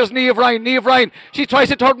 Here's Niamh Ryan. Niamh Ryan. She tries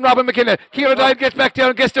to turn Robin McKenna. Ciara Doyle gets back there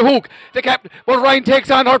and gets the hook. The captain, but Ryan takes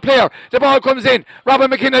on her player. The ball comes in. Robin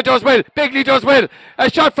McKenna does well. Begley does well. A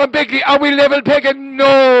shot from Begley. Are we level pegging?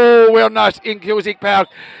 No, we're not in Cusick Park.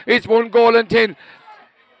 It's 1 goal and 10.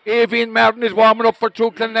 Aoibhinn Martin is warming up for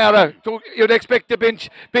Truagh Clonlara. You'd expect the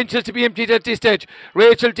benches to be emptied at this stage.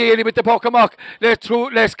 Rachel Daly with the puck amok. Let's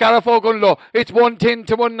Scariff Ogonnelloe. It's 1-10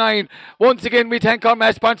 to 1-9. Once again, we thank our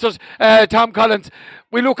match sponsors, Tom Collins.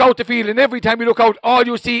 We look out the field, and every time we look out, all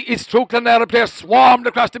you see is Truagh Clonlara players swarmed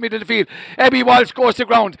across the middle of the field. Abby Walsh goes to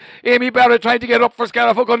ground. Amy Barrett trying to get up for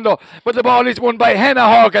Scariff Ogonnelloe, but the ball is won by Hannah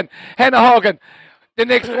Horgan. The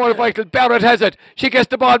next goal vital. Barrett has it. She gets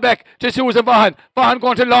the ball back to Susan Vaughan. Vaughan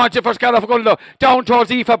going to launch it for Scariff Ogonnelloe. Down towards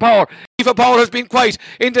Aoife Power. Aoife Power has been quiet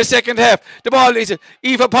in the second half. The ball is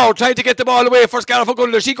Aoife Power trying to get the ball away for Scariff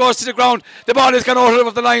Ogonnelloe. She goes to the ground. The ball is gone out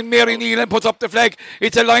of the line. Mary Neal puts up the flag.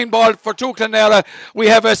 It's a line ball for Truagh Clonlara. We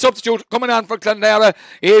have a substitute coming on for Clonlara.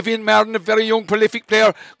 Aoibhinn Martin, a very young, prolific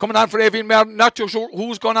player, coming on for Aoibhinn Martin. Not too sure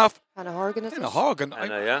who's gone off. Hannah Horgan, is it? Hannah Horgan.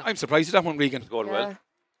 I'm surprised at that one, Regan. Going well.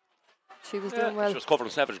 She was doing well. She was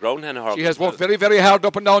covering savage ground, Hannah Horgan. She has worked very, very hard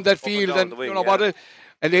up and down that field, and you know what, a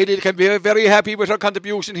lady can be very happy with her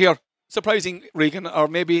contribution here. Surprising, Regan, or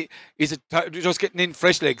maybe is it just getting in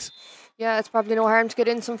fresh legs? Yeah, it's probably no harm to get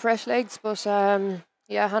in some fresh legs, but Hannah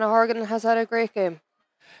Horgan has had a great game.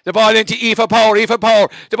 The ball into Aoife Power.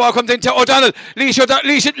 The ball comes into O'Donnell.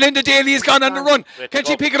 Linda Daly is gone on the run. Can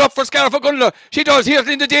she pick it up for Scariff Ogonnelloe? She does. Here's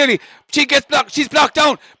Linda Daly. She gets blocked. She's blocked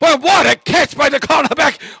down. But what a catch by the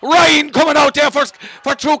cornerback. Ryan coming out there for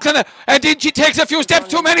Truagh Clonlara. And then she takes a few steps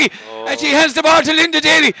too many. And she hands the ball to Linda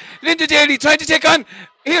Daly. Linda Daly trying to take on.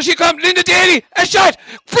 Here she comes. Linda Daly. A shot.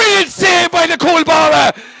 Brilliant save by the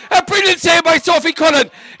Coolbara. A brilliant save by Sophie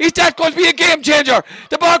Cullen. Is that going to be a game changer?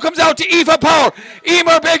 The ball comes out to Aoife Power.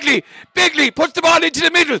 Emer Begley. Begley puts the ball into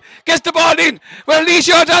the middle. Gets the ball in. Well,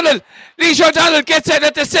 Leisha O'Donnell gets it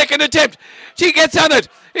at the second attempt. She gets on it.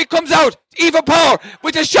 It comes out. Aoife Power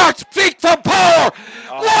with a shot. Flick from Power.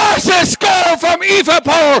 What a score from Aoife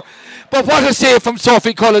Power. But what a save from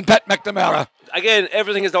Sophie Cullen, Pat McNamara. Again,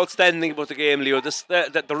 everything is outstanding about the game, Leo.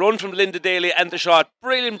 The run from Linda Daly and the shot,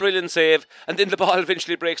 brilliant save, and then the ball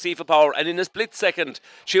eventually breaks Aoife Power, and in a split second,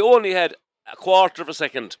 she only had a quarter of a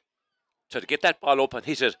second to get that ball up and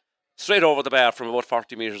hit it straight over the bar from about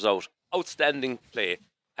 40 metres out. Outstanding play,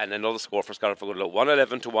 and another score for Scariff Ogonnelloe,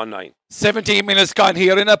 1-11 to 1-9. 17 minutes gone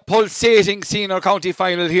here in a pulsating senior county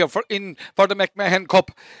final here for the McMahon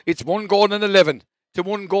Cup. It's 1 goal and 11. To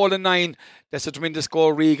 1 goal and 9. That's a tremendous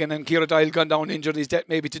score. Regan and Ciara Doyle gone down injured. Is that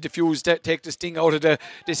maybe to diffuse that, take the sting out of the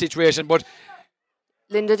situation? But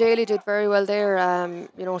Linda Daly did very well there.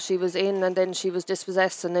 She was in and then she was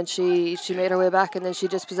dispossessed, and then she made her way back, and then she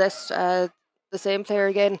dispossessed the same player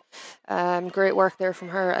again. Great work there from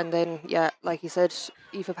her. And then, like you said,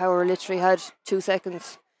 Aoife Power literally had 2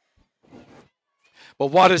 seconds. But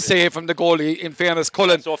what a save from the goalie, in fairness,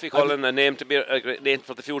 Cullen. Sophie Cullen, a name to be a great name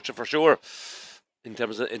for the future for sure. In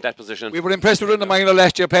terms of in that position, we were impressed with her in the minor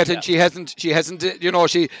last year, Pat, and she hasn't. She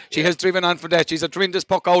has driven on for that. She's a tremendous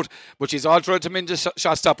puck out, but she's also a tremendous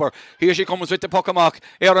shot stopper. Here she comes with the puck amok.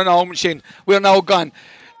 Erin Aumanshin. We're now gone.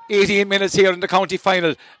 18 minutes here in the county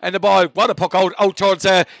final, and the ball. What a puck out towards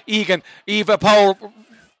Egan. Aoife Power.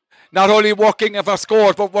 not only working for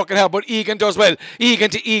scores, but working hard. But Egan does well. Egan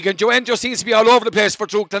to Egan. Joanne just seems to be all over the place for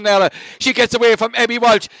Truagh Clonlara. She gets away from Abby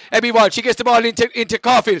Walsh. She gets the ball into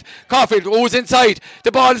Caulfield. Caulfield, who's inside?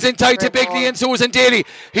 The ball is inside to Bigley and Susan Daly.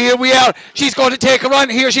 Here we are. She's going to take a run.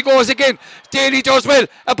 Here she goes again. Daly does well.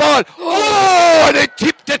 A ball. Oh, and it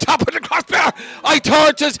tipped the top of the crossbar. I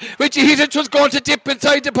thought when she hit it was going to dip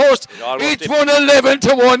inside the post. It's 111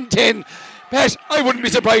 to 110. Pat, I wouldn't be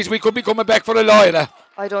surprised we could be coming back for a Loyla.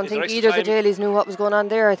 I don't think either of the Dailies knew what was going on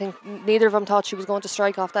there. I think neither of them thought she was going to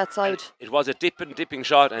strike off that side. It was a dipping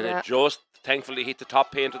shot, and it just thankfully hit the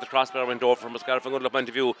top paint of the crossbar, went over from a Scariff and point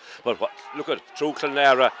of view. But look at Truagh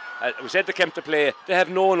Clonlara. We said they came to play. They have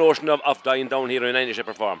no notion of dying down here in any shape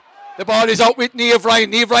or form. The ball is out with Niamh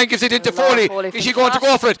Ryan. Niamh Ryan gives it into Foley. Is she going to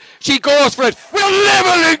go for it? She goes for it. We're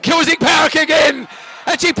level in Cusick Park again.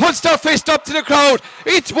 And she puts her fist up to the crowd.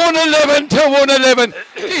 It's 111 to 111.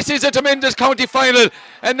 This is a tremendous county final.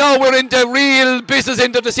 And now we're in the real business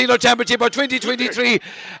end of the Senior Championship of 2023.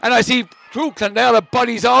 And I see Truagh Clonlara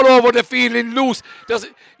bodies all over the field in loose.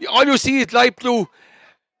 All you see is light blue.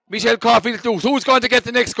 Michelle Caulfield loose. Who's going to get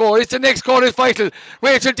the next score? It's the next score is vital.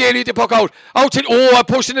 Rachel Daly to puck out. I'm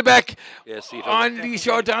pushing it back. Yes, on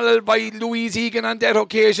Lisa O'Donnell by Louise Egan on that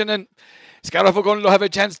occasion. And Scariff are going to have a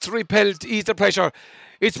chance to repel, to ease the pressure.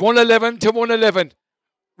 It's 111 to 111.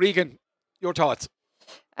 Regan, your thoughts?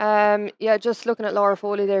 Just looking at Laura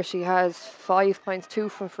Foley there, she has 5 points, 2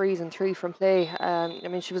 from frees and 3 from play.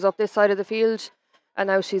 She was up this side of the field and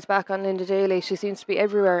now she's back on Linda Daly. She seems to be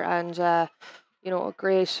everywhere and, a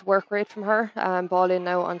great work rate from her. Ball in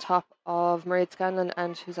now on top of Mairead Scanlon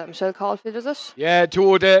and who's that, Michelle Caulfield, is it? Yeah,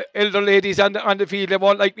 two of the elder ladies on the field. They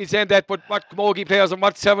won't like me saying that, but what Camogie players and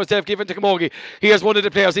what service they've given to Camogie. Here's one of the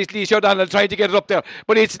players, it's Lisa O'Donnell trying to get it up there,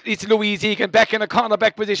 but it's Louise Egan back in a corner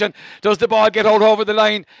back position. Does the ball get out over the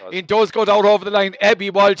line? It does go out over the line. Abby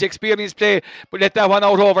Walsh, experienced play, but let that one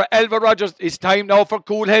out over. Elva Rogers, it's time now for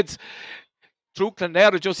cool heads. Truagh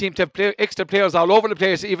Clonlara just seem to have extra players all over the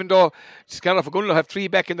place, even though Scariff Ogonnelloe have 3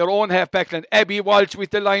 back in their own half back line. Abby Walsh with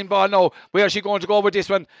the line ball now. Where is she going to go with this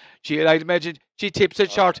one? I'd imagine she tips it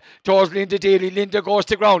short towards Linda Daly. Linda goes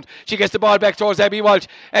to ground. She gets the ball back towards Abby Walsh.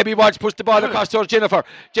 Abby Walsh puts the ball across towards Jennifer.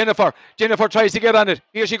 Jennifer tries to get on it.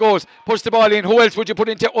 Here she goes. Puts the ball in. Who else would you put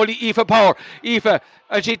into? Only Aoife Power. Aoife,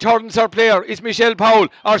 and she turns her player. It's Michelle Powell,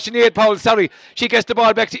 or Sinead Powell, sorry. She gets the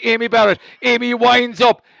ball back to Amy Barrett. Amy winds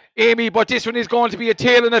up. But this one is going to be a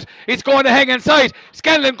tail in it. It's going to hang inside.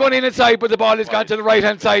 Scanlon going in inside, but the ball has gone to the right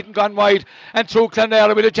hand side and gone wide. And Truagh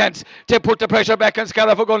Clonlara with a chance to put the pressure back on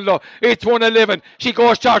Scariff Ogonnelloe. It's 111. She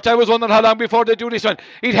goes short. I was wondering how long before they do this one.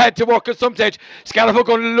 It had to work at some stage. Scariff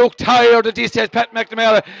Ogonnelloe looked tired at this stage. Pat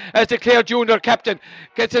McNamara as the Clare Junior captain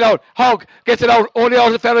gets it out. Hogg gets it out. Only out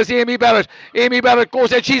of the fellas, Amy Barrett. Amy Barrett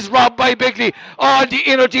goes and she's robbed by Bigley. All the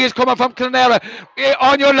energy is coming from Clonlara.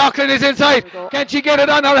 Anya Loughlin is inside. Can she get it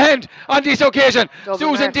on her hand on this occasion?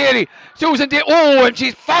 Susan Daly. And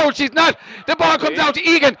she's fouled. She's not. The ball comes out to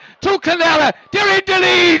Egan. To Clonlara. They're in the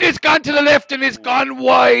lead. It's gone to the left and it's gone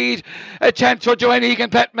wide. A chance for Joanne Egan,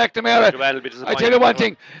 Pat McNamara. I tell you one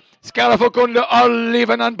thing. Scariff Ogonnelloe are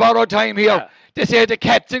living on borrowed time here. Yeah. They say the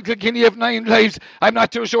Cats in Kilkenny have 9 lives. I'm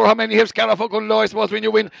not too sure how many have Scariff Ogonnelloe. I suppose when you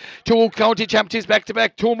win 2 county championships back to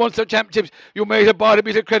back, 2 months of championships, you may have bought a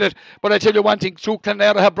bit of credit. But I tell you one thing, Truagh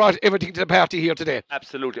Clonlara have brought everything to the party here today.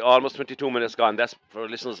 Absolutely. Almost 22 minutes gone. That's for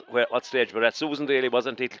listeners what stage we're at. Susan Daly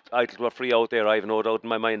wasn't entitled to a free out there. I have no doubt in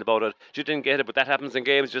my mind about it. She didn't get it, but that happens in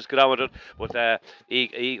games. Just get on with it. But the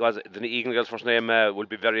Egan girl's first name will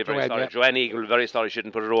be very, very sorry. Yeah. Joanne Egan will be very sorry she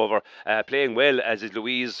didn't put it over. Playing well, as is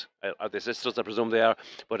Louise. The sisters, I presume they are,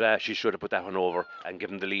 but she should have put that one over and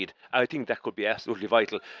given the lead. I think that could be absolutely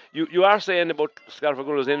vital. You are saying about Scariff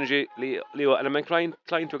Ogonnelloe's energy, Leo, and I'm inclined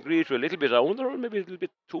to agree with you a little bit. I wonder maybe a little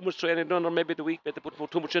bit too much training done, or maybe the week they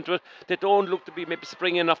put too much into it. They don't look to be maybe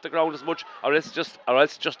springing off the ground as much, or else just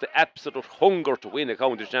the absolute hunger to win a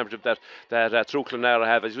county championship that Truagh Clonlara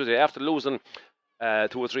have. As you say, after losing 2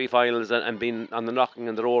 or 3 finals and being on the knocking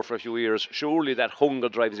in the road for a few years, surely that hunger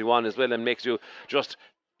drives you on as well and makes you just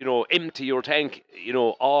empty your tank,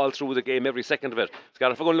 all through the game, every second of it.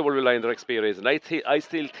 Scariff Ogonnelloe will rely on their experience, and I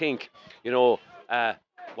still think, 1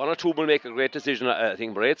 or 2 will make a great decision. I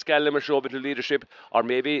think Mairead Scanlon will show a bit of leadership, or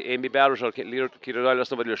maybe Amy Barrett or Kira Doyle or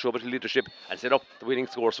somebody will show a bit of leadership and set up the winning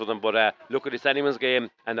scores for them. But look at this anyone's game,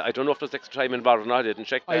 and I don't know if there's extra time involved or not. I didn't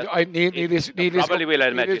check that. I need this. Probably will, I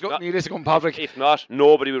imagine. Need this come, Patrick. If not,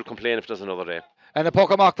 nobody will complain if there's another day. And a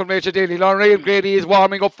puck mark from Rachel Daly. Lorraine Grady is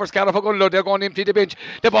warming up for Scariff Ogonnelloe. They're going empty the bench.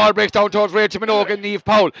 The ball breaks down towards Rachel Minogue and Niamh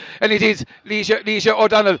Powell. And it is Leisha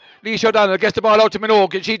O'Donnell. Leisha O'Donnell gets the ball out to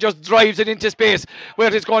Minogue and she just drives it into space where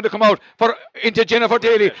it is going to come out into Jennifer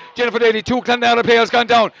Daly. Jennifer Daly, 2 Clonlara players gone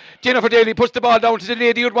down. Jennifer Daly puts the ball down to the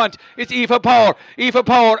lady you'd want. It's Aoife Power. Aoife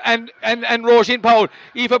Power and Roisin Powell.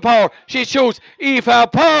 Aoife Power. She shoots. Aoife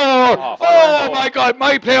Power. Oh my God.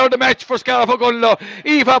 My player of the match for Scariff Ogonnelloe.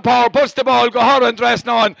 Aoife Power puts the ball. Go her and dress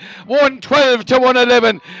on. 112 to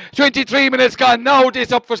 111. 23 minutes gone. Now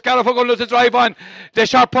this up for Scariff Ogonnelloe to drive on. The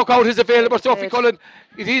sharp puck out is available. Sophie Cullen.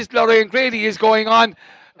 It is Lorraine Grady is going on.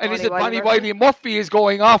 And is it Bonnie Wiley Murphy is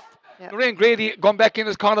going off. Yep. Lorraine Grady gone back in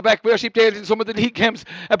as cornerback where she played in some of the league games,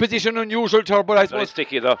 a position unusual to her, but I suppose very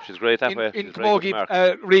sticky though. She's great that way. In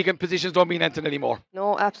Camogie, Regan positions don't mean anything anymore.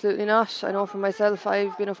 No, absolutely not. I know for myself,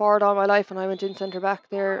 I've been a forward all my life and I went in centre back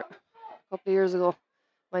there a couple of years ago.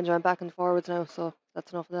 Mind you, I'm back in forwards now, so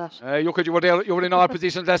that's enough of that. You were in all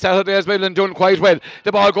positions last Saturday as well and done quite well.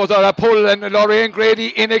 The ball goes out a pull and Lorraine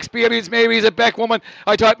Grady, inexperienced, maybe is a back woman.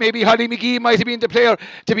 I thought maybe Holly McGee might have been the player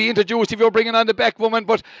to be introduced if you're bringing on the back woman,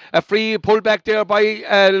 but a free pull back there by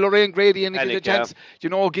Lorraine Grady and it gives a chance.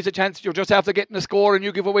 Gives a chance. You just after getting a score and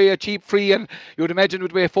you give away a cheap free, and you would imagine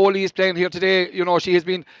with the way Foley is playing here today, she has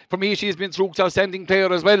been, for me, she has been Truagh's outstanding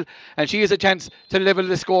player as well, and she has a chance to level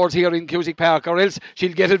the scores here in Cusick Park, or else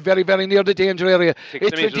she'll get it very, very near the danger area.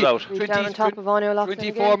 60 metres out.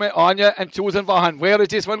 24 minutes, Anya and Susan Vaughan. Where is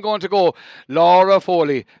this one going to go? Laura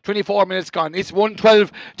Foley. 24 minutes gone. It's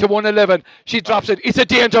 112 to 111. She drops it. It's a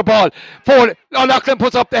danger ball. Foley. O'Loughlin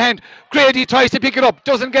puts up the hand. Grady tries to pick it up.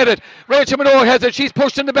 Doesn't get it. Rachel Minogue has it. She's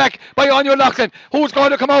pushed in the back by Anya O'Loughlin. Who's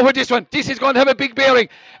going to come out with this one? This is going to have a big bearing.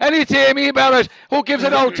 And it's Amy Barrett who gives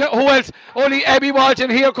it out to who else? Only Abby Walsh.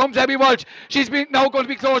 And here comes Abby Walsh. She's now going to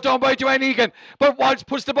be closed down by Joanne Egan. But Walsh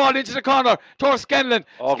puts the ball into the corner towards Scanlon.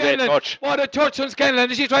 Great touch. What a touch on Scanlon.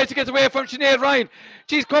 And she tries to get away from Sinead Ryan.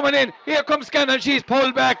 She's coming in. Here comes Scanlon. She's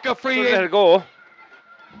pulled back a free in. Let her go.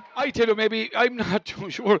 I tell you, maybe, I'm not too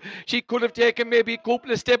sure. She could have taken maybe a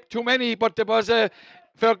couple of steps too many, but there was a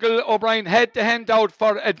Fergal O'Brien had to hand out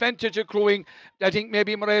for advantage accruing. I think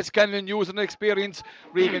maybe Mairead Scanlon using experience.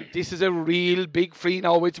 Regan, this is a real big free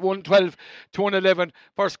now. It's 112 to 111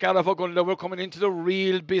 for Scariff Ogonnelloe. We're coming into the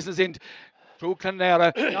real business end. Through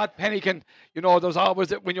Clonlara, not panicking. There's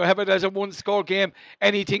always, when you have it as a one-score game,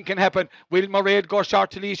 anything can happen. Will Mairead go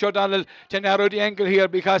short to Leisha O'Donnell to narrow the angle here,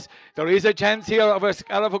 because there is a chance here of a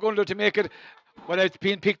Scariff Ogonnelloe to make it. Well, it's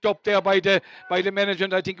been picked up there by the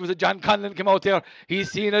management. I think it was a John Conlon came out there.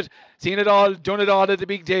 He's seen it all, done it all at the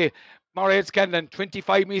big day. Mairead Scanlon,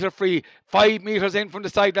 25 metre free, 5 metres in from the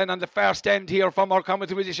sideline on the far stand here from our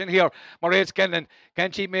commentary position here. Mairead Scanlon,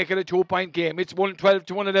 can she make it a 2-point game? It's 112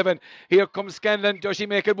 to 111. Here comes Scanlon. Does she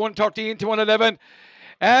make it 113 to 111?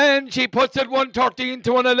 And she puts it 113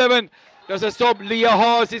 to 111. There's a sub. Leah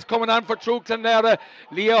Hawes is coming on for Truagh Clonlara.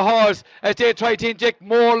 Leah Hawes, as they try to inject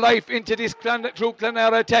more life into this Truagh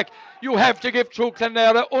Clonlara attack. You have to give Truagh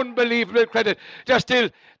Clonlara unbelievable credit.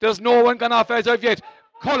 There's no one gone off as of yet.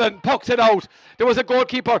 Cullen pucks it out. There was a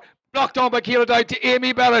goalkeeper blocked on by Ciara Dye to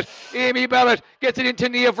Amy Barrett. Amy Barrett gets it into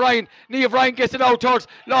Niamh Ryan. Niamh Ryan gets it out towards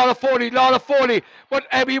Laura Foley. But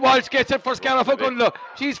Abby Walsh gets it for Scariff Ogonnelloe.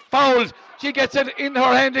 She's fouled. She gets it in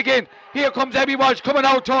her hand again. Here comes Abby Walsh coming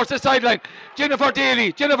out towards the sideline. Jennifer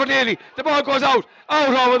Daly. The ball goes out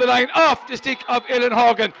over the line, off the stick of Ellen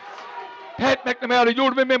Horgan. Pat McNamara, you'll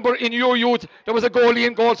remember in your youth there was a goalie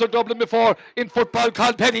in goals for Dublin before in football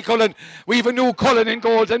called Penny Cullen. We've a new Cullen in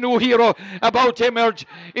goals, a new hero about to emerge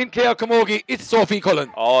in Clare Camogie. It's Sophie Cullen.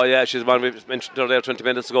 Oh yeah, she's one we mentioned her there 20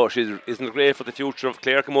 minutes ago. She isn't great for the future of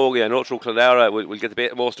Clare Camogie. I know through Clonlara we'll get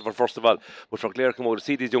the most of her first of all, but for Clare Camogie to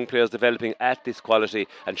see these young players developing at this quality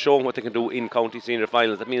and showing what they can do in county senior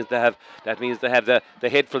finals, that means they have the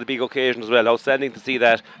head for the big occasion as well. Outstanding to see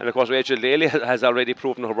that. And of course Rachel Daly has already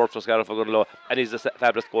proven her worth for Scariff Ogonnelloe, and he's a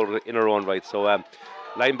fabulous goal in her own right. So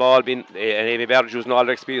line ball being and Amy Barrett using all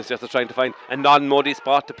their experience just trying to find a non-muddy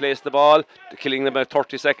spot to place the ball, killing them about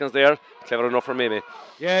 30 seconds there. Clever enough from Amy.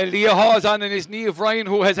 Yeah, Leah Hawes on and his Niamh Ryan,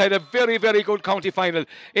 who has had a very, very good county final.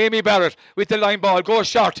 Amy Barrett with the line ball goes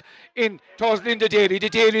short in towards Linda Daly. The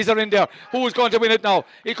Dalys are in there. Who's going to win it now?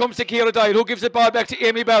 It comes to Ciara Dye, who gives the ball back to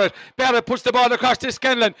Amy Barrett. Barrett puts the ball across to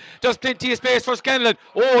Scanlon. There's plenty of space for Scanlon.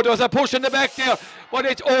 Oh, there's a push in the back there. But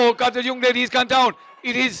it's, oh God, the young lady's gone down.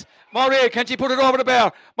 It is Mairead. Can she put it over the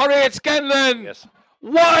bar? Mairead Scanlon. Yes.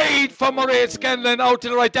 Wide for Mairead Scanlon out to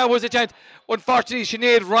the right. That was a chance. Unfortunately,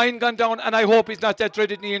 Sinead Ryan gone down, and I hope he's not that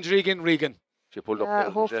dreaded knee injury again, Regan. She pulled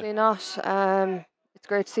up. Hopefully not. it's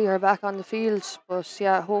great to see her back on the field. But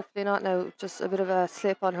yeah, hopefully not now. Just a bit of a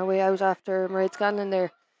slip on her way out after Mairead Scanlon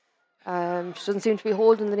there. She doesn't seem to be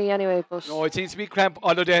holding the knee anyway, but No, it seems to be cramp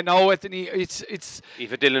other day now at the knee. It's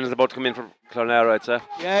Aoife Dillon is about to come in for Clonlara, I'd say.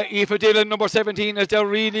 yeah, Aoife Dillon, number 17, as they're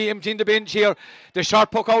really emptying the bench here. The short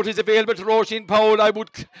puck out is available to Roisin Powell. I would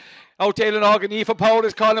out to Ellen Hogg, and Aoife Powell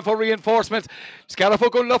is calling for reinforcements. Scariff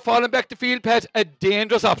Ogonnelloe falling back to field, Pat, a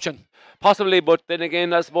dangerous option. Possibly, but then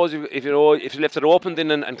again, I suppose if you left it open,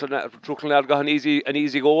 then and Truagh got an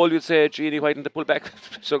easy goal, you'd say, Jeannie, why didn't they pull back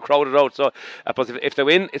so crowded out? So, plus if they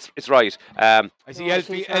win, it's right. I see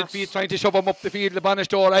Elfie is trying to shove him up the field, the Banish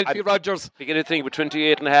door, Elfie Rogers. Beginning to think with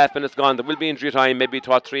 28.5 minutes gone, there will be injury time, maybe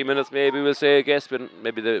 3 minutes, maybe we'll say, I guess, but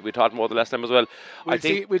maybe we thought more the last time as well. We'll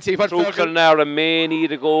see what Clonlara may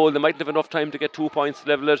need a goal. They mightn't have enough time to get 2 points to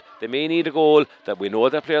level it. They may need a goal. That we know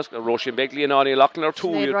their players, Roisin Begley and Anya Loughlin are two.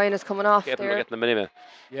 Sinead Ryan is coming off there. Getting them anyway.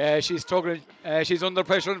 Yeah, she's struggling. She's under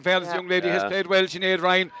pressure. In fairness, the young lady has played well. Sinead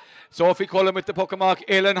Ryan, Sophie Cullen with the puck mark,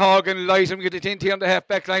 Ellen Hogg and Lighton get it into on the half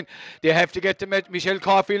back line. They have to get to Michelle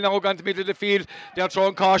Caulfield now gone to the middle of the field. They're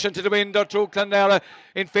throwing caution to the wind. They're through Clonlara.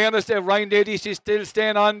 In fairness, Ryan Davies is still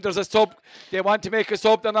staying on. There's a sub. They want to make a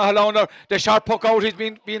sub. They're not allowing her. The sharp puck out is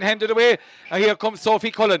being handed away. And here comes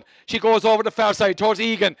Sophie Cullen. She goes over the far side towards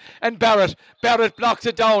Egan and Barrett. Barrett blocks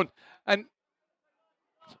it down. And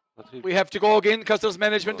we have to go again because there's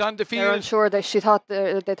management on the field. They're unsure. They thought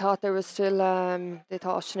there was still. They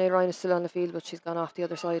thought Sinead Ryan is still on the field, but she's gone off the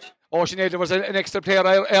other side. Oh, Sinead, there was an extra player,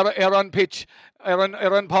 Aaron Pitch,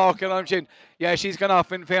 Aaron Park, Aaron Chin. Yeah, she's gone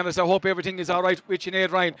off. In fairness, I hope everything is all right with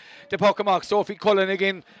Sinead Ryan. The puck mark, Sophie Cullen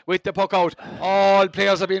again with the puck out. All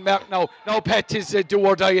players are being marked now. Now Pat is do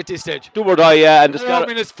or die at this stage. Do or die, yeah. And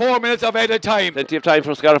 4 minutes of added time. Plenty of time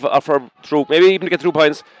for Scariff for through, maybe even to get 2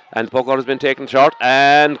 points. And the puck out has been taken short,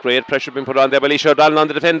 and great pressure being put on there by Leisha O'Donnell on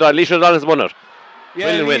the defender. Leisha O'Donnell has won it.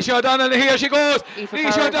 Yeah, Leisha O'Donnell, here she goes.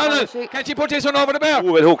 Leisha O'Donnell, can she put this one over the bar?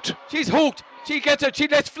 Ooh, well hooked. She's hooked. She gets it. She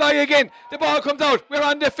lets fly again. The ball comes out. We're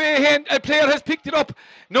on the fay hand. A player has picked it up.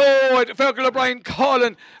 No, Fergal O'Brien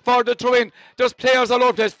calling for the throw-in. There's players all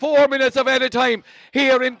over. There's 4 minutes of added time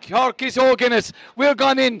here in Corky's O'Guinness. We're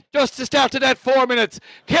gone in just to start of that 4 minutes.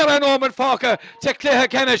 Karen Oman Faka to Cleha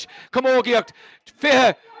Kennish. Come Ogiacht.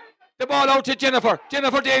 Feha. The ball out to Jennifer.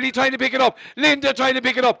 Jennifer Daly trying to pick it up. Linda trying to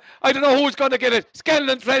pick it up. I don't know who's going to get it.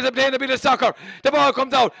 Scanlon tries to play a bit of soccer. The ball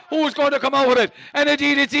comes out. Who's going to come out with it? And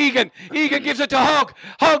indeed it's Egan. Egan gives it to Hogg.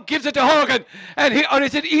 Hogg gives it to Horgan. Or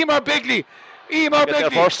is it Emer Begley? Emer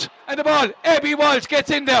Begley. First. And the ball. Abby Walsh gets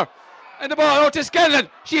in there. And the ball out to Scanlon.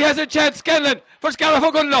 She has a chance. Scanlon for Scariff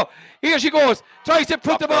Ogonnelloe. Here she goes. Tries to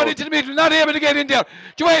put the ball into the middle. Not able to get in there.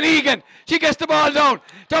 Joanne Egan. She gets the ball down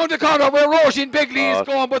the corner where Roisin Begley is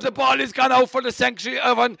going. But the ball is gone out for the sanctuary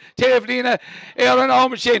of Tavelina Aaron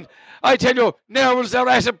Ormshin. I tell you, nerves are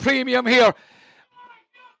at a premium here.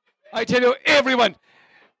 I tell you, everyone.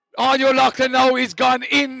 Anya Loughlin now is gone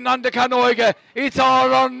in on the Canoiga. It's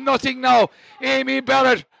all or nothing now. Amy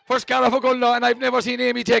Barrett for Scariff Ogonnelloe, and I've never seen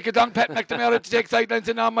Amy take it on Pat McNamara to take sidelines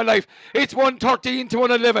in all my life. It's 113 to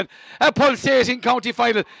 111. A pulsating county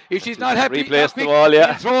final. If she's not happy, replace the ball,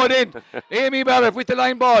 yeah. Throw it in. Amy Barrett with the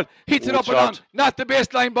line ball. Hits it up and on. Not the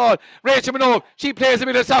best line ball. Rachel Minogue, she plays a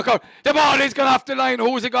bit of soccer. The ball is gone off the line.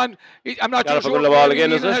 Who's it gone? I'm not too sure. The ball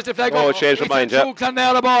again, is it? Has the flag changed her mind, yeah. True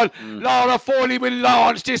Clonlara ball. Laura Foley will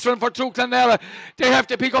launch this one for True Clonlara. They have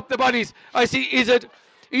to pick up the bodies. I see, is it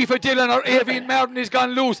Aoife Dillon or Avian Martin is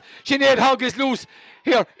gone loose. Sinead Hogg is loose.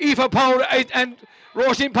 Here, Aoife Power and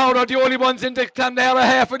Roisin Power are the only ones in the Clonlara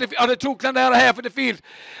half of the True Clonlara half of the field.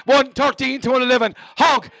 113 to 111.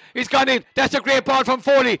 Hogg is gone in. That's a great ball from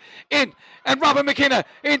Foley. In. And Robin McKenna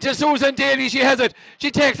into Susan Daly. She has it. She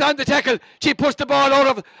takes on the tackle. She puts the ball out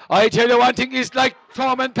of. I tell you one thing, it's like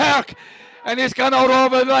Thurman Park. And it's gone out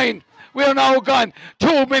over the line. We're now gone.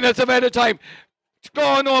 2 minutes of added time. Go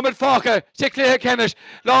on, Norman Falker, Claire Kennish,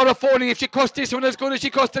 Laura Foley. If she cuts this one as good as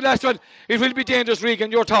she cuts the last one, it will be dangerous.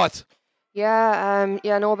 Regan, your thoughts? Yeah,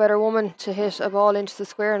 no better woman to hit a ball into the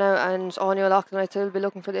square now. And Anya Loughlin, I still be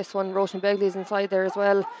looking for this one. Roisin Begley's inside there as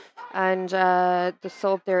well, and the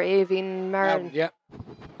sub there, Avine Marin. Yeah.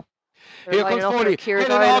 Here comes Foley.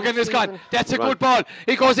 Helen Horgan is gone. That's a good ball.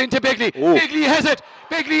 He goes into Begley. Begley has it.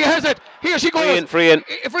 Begley has it. Here she goes. Free in.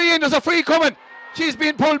 There's a free coming. She's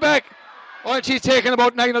being pulled back. Oh, she's taken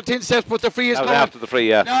about 9 or 10 steps, but the free is coming. After the free,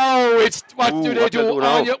 yeah. No, it's what do they do?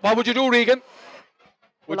 What would you do, Regan?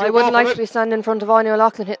 I wouldn't like to be standing in front of Anya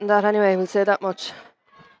Loughlin hitting that anyway. We'll say that much.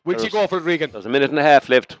 Will she go for it, Regan? There's a minute and a half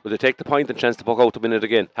left. Will they take the point and chance to puck out to win it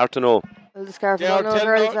again? Hard to know. Well, the Scariff They're,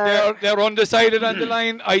 girls are. they're undecided on the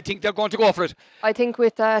line. I think they're going to go for it. I think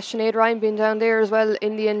with Sinead Ryan being down there as well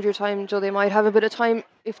in the injury time, Joe, they might have a bit of time.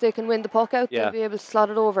 If they can win the puck out, they'll be able to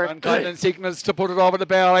slot it over. And Colin signals to put it over the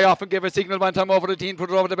bar. I often give a signal one time over the team,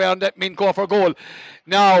 put it over the bar, and let me go for goal.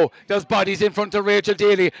 Now, there's bodies in front of Rachel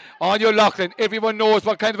Daly. On your Loughlin, everyone knows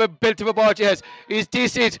what kind of a belt of a ball she has. Is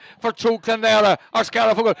this it for Truagh Clonlara or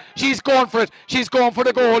Scariff? She's going for it. She's going for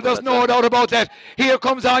the goal. There's no doubt about that. Here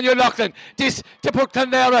comes Anya Loughlin. This to put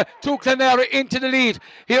Truagh Clonlara into the lead.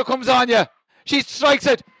 Here comes Anya. She strikes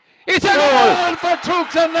it. It's a goal for Truagh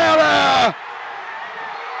Clonlara.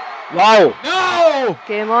 Wow. No!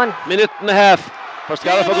 Game on. Minute and a half for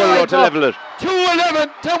Scariff Ogonnelloe to level it. 2:11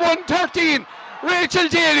 to 1:13. Rachel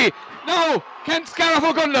Daly. Now, can Scariff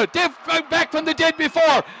Ogonnelloe? They've back from the dead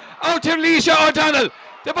before. Out to Leisha O'Donnell.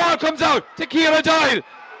 The ball comes out to Ciara Doyle.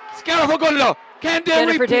 Scariff Ogonnelloe. Can they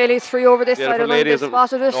Jennifer Daly's free over this side. I don't know if they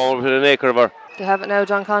spotted it. Over to an acre of her. They have it now.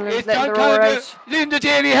 John Conlon's letting the roar out. Linda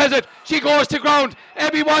Daly has it. She goes to ground.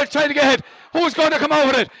 Abby Walsh trying to get ahead. Who's going to come out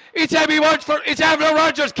with it? It's Abby Walsh it's Avril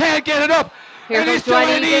Rogers. Can't get it up. Here it's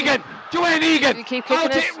Joanne Egan. Joanne Egan. You keep kicking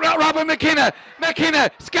it. Robin McKenna.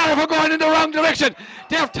 Scariff are going in the wrong direction.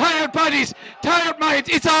 They're tired bodies, tired minds.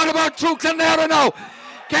 It's all about Truagh Clonlara now.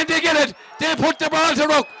 Can they get it? They put the ball to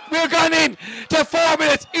rock. We're gone in to 4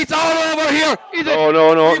 minutes. It's all over here.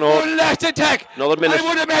 No. One last attack. Another minute. I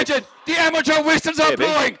would imagine the amateur whistles are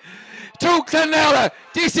blowing. Truagh Clonlara.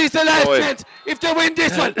 This is the last chance. If they win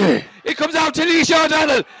this one, it comes out to Leisha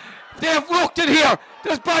O'Donnell. They've rocked it here.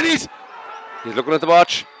 There's bodies. He's looking at the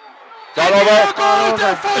watch. It's all over. There goes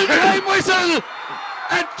the full-time whistle.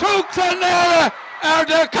 And Truagh Clonlara are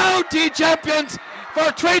the county champions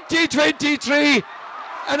for 2023.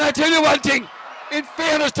 And I tell you one thing, in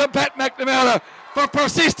fairness to Pat McNamara, for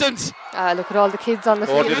persistence. Look at all the kids on the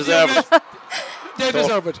field. Totally deserve it. They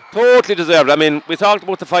deserve it. Totally deserved. I mean, we talked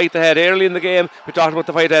about the fight they had early in the game. We talked about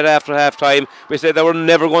the fight they had after half time. We said they were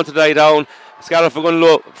never going to die down. Scariff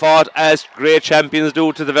Ogonnelloe fought as great champions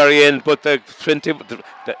do to the very end, but the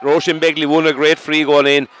Roisin Begley won a great free going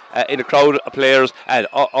in a crowd of players, and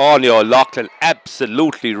Anya Loughlin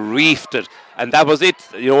absolutely reefed it. And that was it.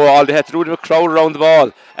 All they had to do was a crowd around the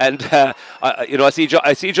ball. And I see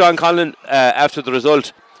John Conlon after the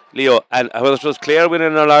result, Leo, and whether it was Clare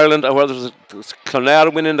winning in Ireland or whether it was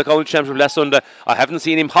Clonlara winning the county championship last Sunday, I haven't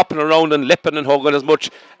seen him hopping around and lipping and hugging as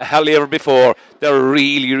much as ever before. They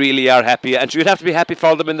really, really are happy, and you'd have to be happy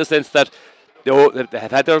for them in the sense that they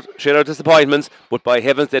have had their share of disappointments, but by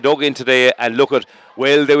heavens they dug in today and look at,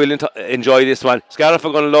 well, they will enjoy this one. Scariff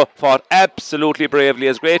Ogonnelloe fought absolutely bravely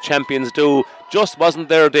as great champions do. Just wasn't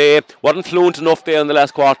their day, wasn't fluent enough there in the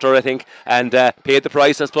last quarter, I think, and paid the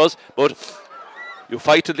price, I suppose, but you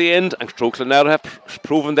fight to the end, and Truagh Clonlara have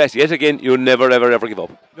proven that yet again. You never, ever give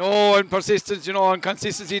up. No, and persistence, and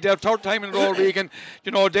consistency. Their third time in a row, Regan.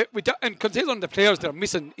 And considering the players they're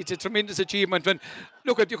missing, it's a tremendous achievement. When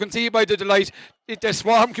you can see by the delight, they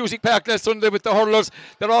swarm Cusick Park last Sunday with the hurlers.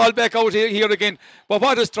 They're all back out here again. But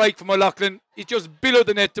what a strike from O'Loughlin! It just billowed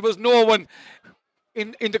the net. There was no one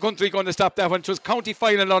in the country going to stop that one. It was county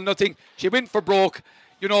final or nothing. She went for broke.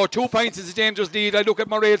 2 points is a dangerous lead. I look at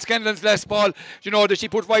Mairead Scanlon's last ball. That she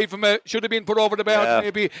put wide from should have been put over the bar.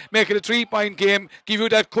 Maybe make it a 3-point game, give you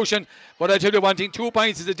that cushion. But I tell you one thing, 2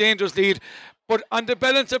 points is a dangerous lead. But on the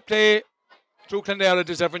balance of play, Truagh Clonlara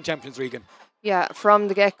deserving champions, Regan. Yeah, from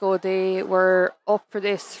the get-go, they were up for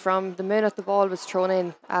this from the minute the ball was thrown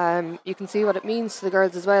in. You can see what it means to the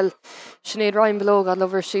girls as well. Sinead Ryan below, God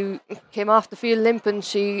love her, she came off the field limping.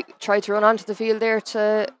 She tried to run onto the field there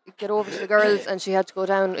to get over to the girls, and she had to go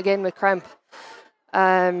down again with cramp.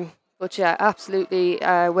 But yeah, absolutely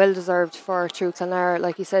well-deserved for Truagh Clonlara.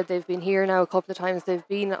 Like you said, they've been here now a couple of times. They've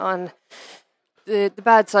been on the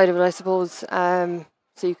bad side of it, I suppose.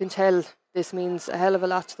 So you can tell this means a hell of a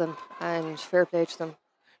lot to them, and fair play to them.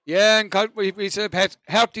 Yeah, and we said, Pat,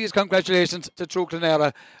 heartiest congratulations to Truagh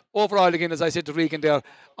Clonlara. Overall, again, as I said to Regan there,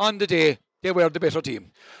 on the day, they were the better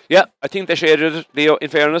team. Yeah, I think they shaded it, Leo, in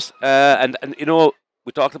fairness. And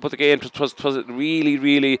we talked about the game. It was really,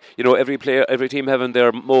 really, every team having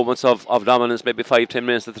their moments of dominance, maybe 5-10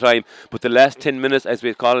 minutes at the time. But the last 10 minutes, as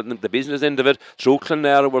we call it, the business end of it, Truagh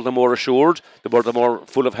Clonlara were the more assured, they were the more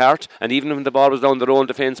full of heart. And even when the ball was down their own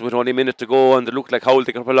defence with only a minute to go and they looked like how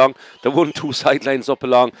they could up along, they won 2 sidelines up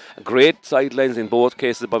along. Great sidelines in both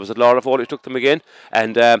cases, but was it Laura Foley who took them again?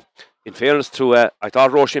 And in fairness to I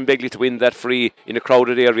thought Roisin Begley to win that free in a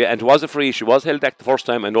crowded area, and it was a free. She was held back the first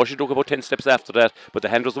time. I know she took about 10 steps after that, but the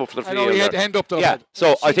hand was up for the free. I know he had the hand up though. Yeah,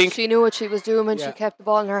 so I think she knew what she was doing when she kept the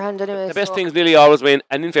ball in her hand anyway. The best things nearly always win,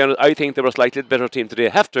 and in fairness, I think they were a slightly better team today.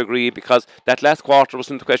 I have to agree, because that last quarter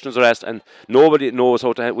wasn't the questions are asked, and nobody knows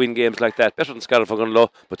how to win games like that better than Scariff Ogonnelloe.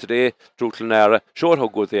 But today, Truagh Clonlara showed how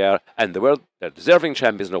good they are, and they're deserving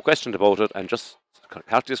champions, no question about it, and just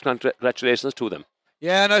heartiest congratulations to them.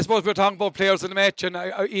 Yeah, and I suppose we're talking about players of the match, and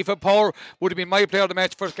Aoife Power would have been my player of the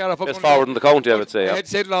match for Scariff. Best forward in the county, I would say. I had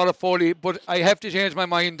said Laura Foley, but I have to change my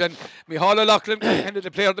mind. And Micheál O'Loughlin ended the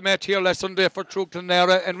player of the match here last Sunday for Truagh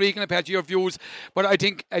Clonlara, and Regan, I've had your views. But I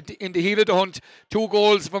think in the heel of the hunt, 2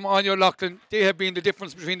 goals from Anya O'Loughlin, they have been the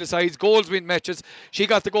difference between the sides. Goals win matches. She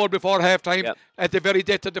got the goal before half time. Yep. At the very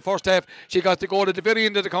depth of the first half. She got the goal at the very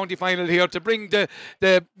end of the county final here to bring the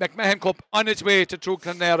McMahon Cup on its way to Truagh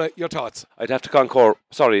Clonlara. Your thoughts? I'd have to concur.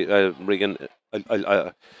 Sorry, Regan.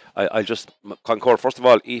 I'll just concur. First of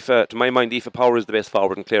all, Aoife, to my mind, Aoife Power is the best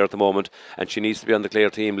forward in Clare at the moment, and she needs to be on the Clare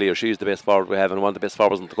team. Leo, she's the best forward we have, and one of the best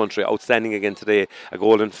forwards in the country. Outstanding again today. A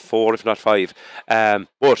goal in 4, if not 5.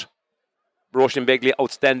 But Roisin Begley,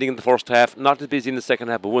 outstanding in the first half, not as busy in the second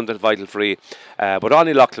half, but won that vital free. But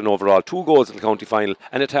Anya O'Loughlin overall, 2 goals in the county final,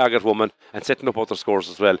 and a target woman, and setting up other scores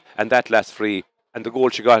as well. And that last free, and the goal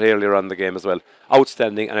she got earlier on in the game as well,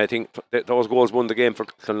 outstanding. And I think those goals won the game for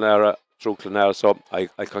Clonlara, Truagh Clonlara. So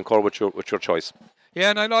I concur with your choice. Yeah,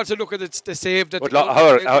 and I'll also look at the save that.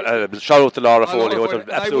 Shout out to Laura Foley, who was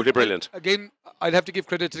absolutely brilliant. Again, I'd have to give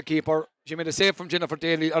credit to the keeper. She made a save from Jennifer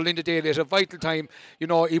Daly or Linda Daly at a vital time. You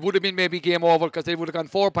know, it would have been maybe game over because they would have gone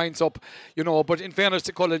 4 points up. You know, but in fairness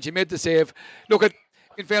to Cullen, she made the save.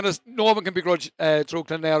 In fairness, no one can begrudge Truagh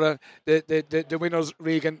Clonlara, the winners,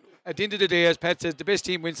 Regan. At the end of the day, as Pat says, the best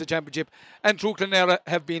team wins the championship, and Truagh Clonlara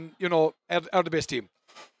have been, are the best team.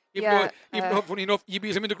 Even though, funny enough, you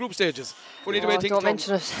beat them in the group stages. Don't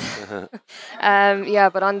mention it.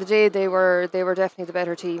 But on the day they were definitely the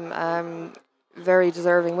better team. Very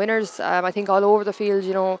deserving winners. I think all over the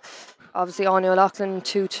field, obviously Anya O'Loughlin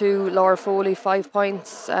 2-2, Laura Foley 5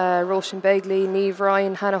 points, Roisin Begley, Niamh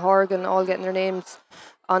Ryan, Hannah Horgan all getting their names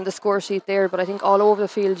on the score sheet there. But I think all over the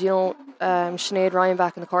field, Sinead Ryan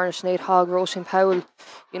back in the corner, Sinead Hogg, Roisin Powell,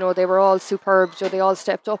 they were all superb. They all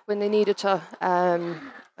stepped up when they needed to.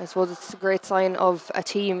 I suppose it's a great sign of a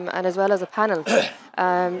team and as well as a panel.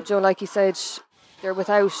 Like you said, they're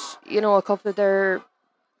without, a couple of their,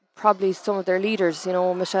 probably some of their leaders,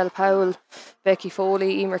 Michelle Powell, Becky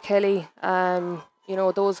Foley, Emer Kelly.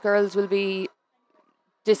 Those girls will be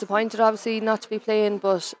disappointed, obviously, not to be playing,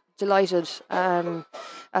 but delighted.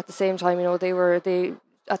 At the same time, they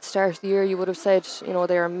at the start of the year, you would have said,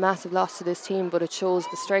 they're a massive loss to this team, but it shows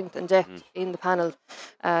the strength and depth in the panel.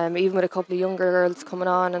 Even with a couple of younger girls coming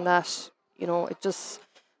on and that,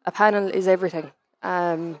 a panel is everything.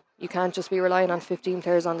 You can't just be relying on 15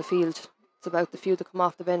 players on the field. It's about the few that come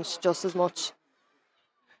off the bench just as much.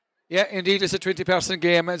 Yeah, indeed, it's a 20-person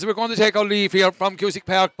game. And so we're going to take our leave here from Cusick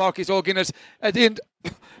Park, Parky's O'Guinness. At the end,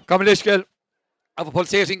 Commonwealth of a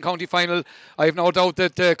pulsating county final. I have no doubt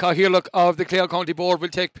that Cathaoirleach of the Clare County Board will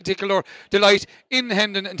take particular delight in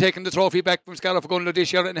handing and taking the trophy back from Scariff Ogonnelloe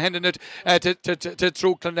this year and handing it to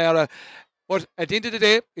Truagh Clonlara. But at the end of the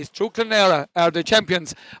day, it's Truagh Clonlara are the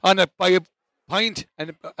champions by a point,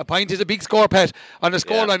 and a point is a big score, Pat, on a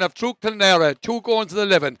scoreline of Truagh Clonlara, 2 goals in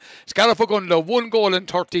 11, Scariff Ogonnelloe, 1 goal in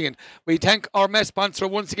 13. We thank our mess sponsor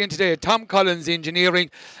once again today, Tom Collins Engineering.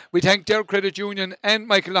 We thank Dare Credit Union and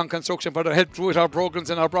Michael Long Construction for their help with our programmes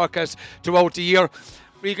and our broadcasts throughout the year.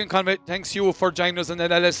 Regan Conway, thanks you for joining us on the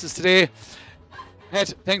analysis today.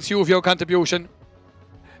 Pat, thanks you for your contribution.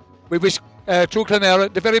 We wish Truagh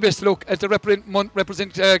Clonlara the very best luck as they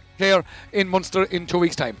represent Clare in Munster in 2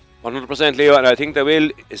 weeks' time. 100%, Leo, and I think they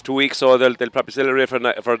will. It's 2 weeks, so they'll probably celebrate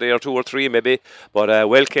for a day or 2 or 3 maybe, but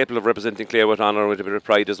well capable of representing Clare with honour, with a bit of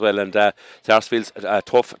pride as well. And Sarsfield's a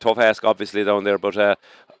tough ask obviously down there, but I'm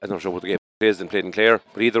not sure what the game is and played in Clare,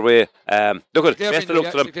 but either way, look, best of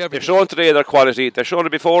luck to them. They've shown today their quality. They've shown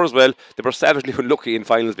it before as well. They were savagely unlucky in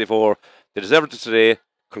finals before. They deserved it today.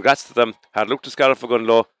 Congrats to them. Hard luck to Scariff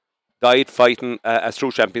Ogonnelloe. Died fighting as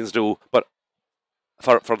true champions do, but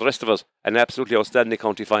for the rest of us, an absolutely outstanding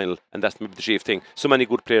county final, and that's maybe the chief thing. So many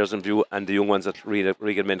good players in view, and the young ones that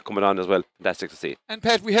Regan meant coming on as well. Fantastic to see. And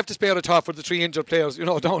Pat, we have to spare a thought for the 3 injured players,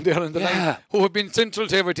 down there in the line, who have been central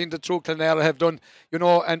to everything that Truagh Clonlara have done,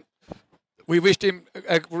 and we wish them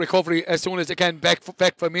a recovery as soon as they can, back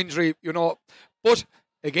from injury, But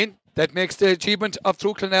again, that makes the achievement of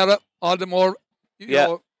Truagh Clonlara all the more,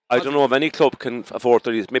 I don't know if any club can afford to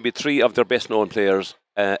lose maybe 3 of their best known players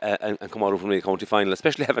and come out from the county final,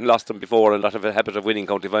 especially having lost them before and not have a habit of winning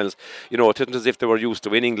county finals. You know, it isn't as if they were used to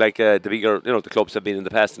winning like the bigger, the clubs have been in the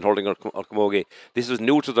past in Hurling or Camogie. This was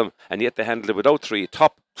new to them, and yet they handled it without three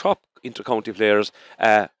top inter-county players.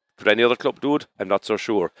 Could any other club do it? I'm not so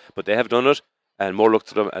sure, but they have done it, and more luck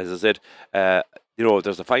to them. As I said,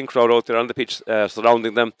 there's a fine crowd out there on the pitch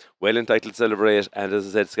surrounding them, well entitled to celebrate. And as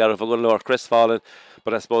I said, Scariff, Ogonnelloe are crestfallen,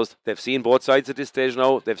 but I suppose they've seen both sides at this stage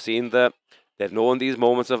now. They've known these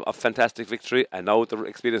moments of fantastic victory, and now they're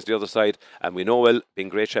experiencing the other side. And we know, well, being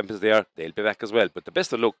great champions they are, they'll be back as well. But the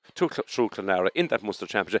best of luck to Clonlara in that Munster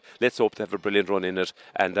Championship. Let's hope they have a brilliant run in it,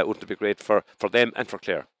 and wouldn't it be great for them and for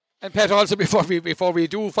Clare. And Pat, also before we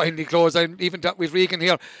do finally close, and even with Regan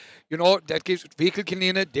here, that gives Vehicle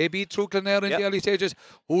Kilnina, they beat Truagh Clonlara in the early stages.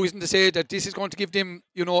 Who isn't to say that this is going to give them,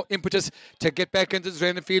 impetus to get back into the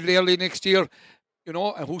training field early next year? And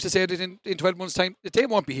who's to say that in 12 months' time that they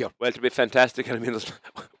won't be here? Well, it'll be fantastic. I mean,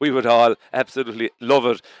 we would all absolutely love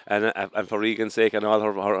it, and for Regan's sake and all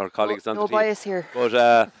her colleagues on the team. No bias here.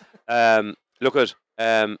 But look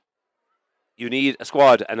at. You need a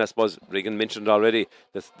squad, and I suppose Regan mentioned already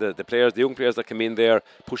the players, the young players that come in there,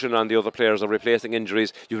 pushing on the other players or replacing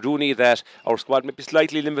injuries. You do need that. Our squad may be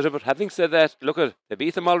slightly limited, but having said that, look at, they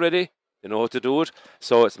beat them already. They know how to do it.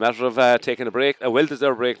 So it's a matter of taking a break, a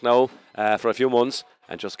well-deserved break now for a few months,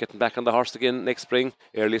 and just getting back on the horse again next spring,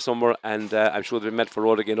 early summer, and I'm sure they'll be meant for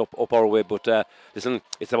road again up our way. But listen,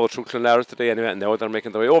 it's about Truagh Clonlara today anyway, and now they're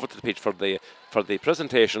making their way over to the pitch for the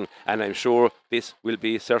presentation, and I'm sure this will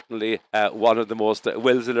be certainly one of the most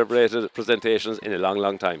well-celebrated presentations in a long,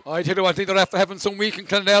 long time. I tell you what, I think they're after having some week in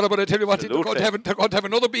Clonlara, but I tell you what, they're going to have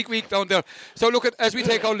another big week down there. So look at, as we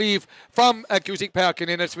take our leave from Cusick Park, and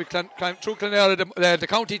in it's with Truagh Clonlara, the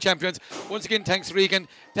county champions. Once again, thanks Regan,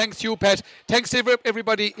 thanks to you, Pat, thanks to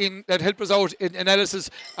everybody that helped us out in analysis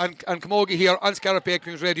and Camogie here on Scariff Bay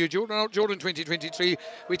Community Radio during 2023.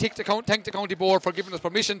 We thank the county board for giving us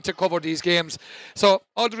permission to cover these games. So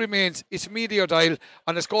all that remains is media dial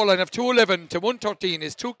on a scoreline of 2-11 to 1-13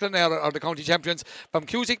 is Truagh Clonlara are the county champions. From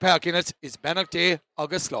Cusick Park in it is Bannock Day,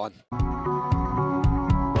 August Lawn.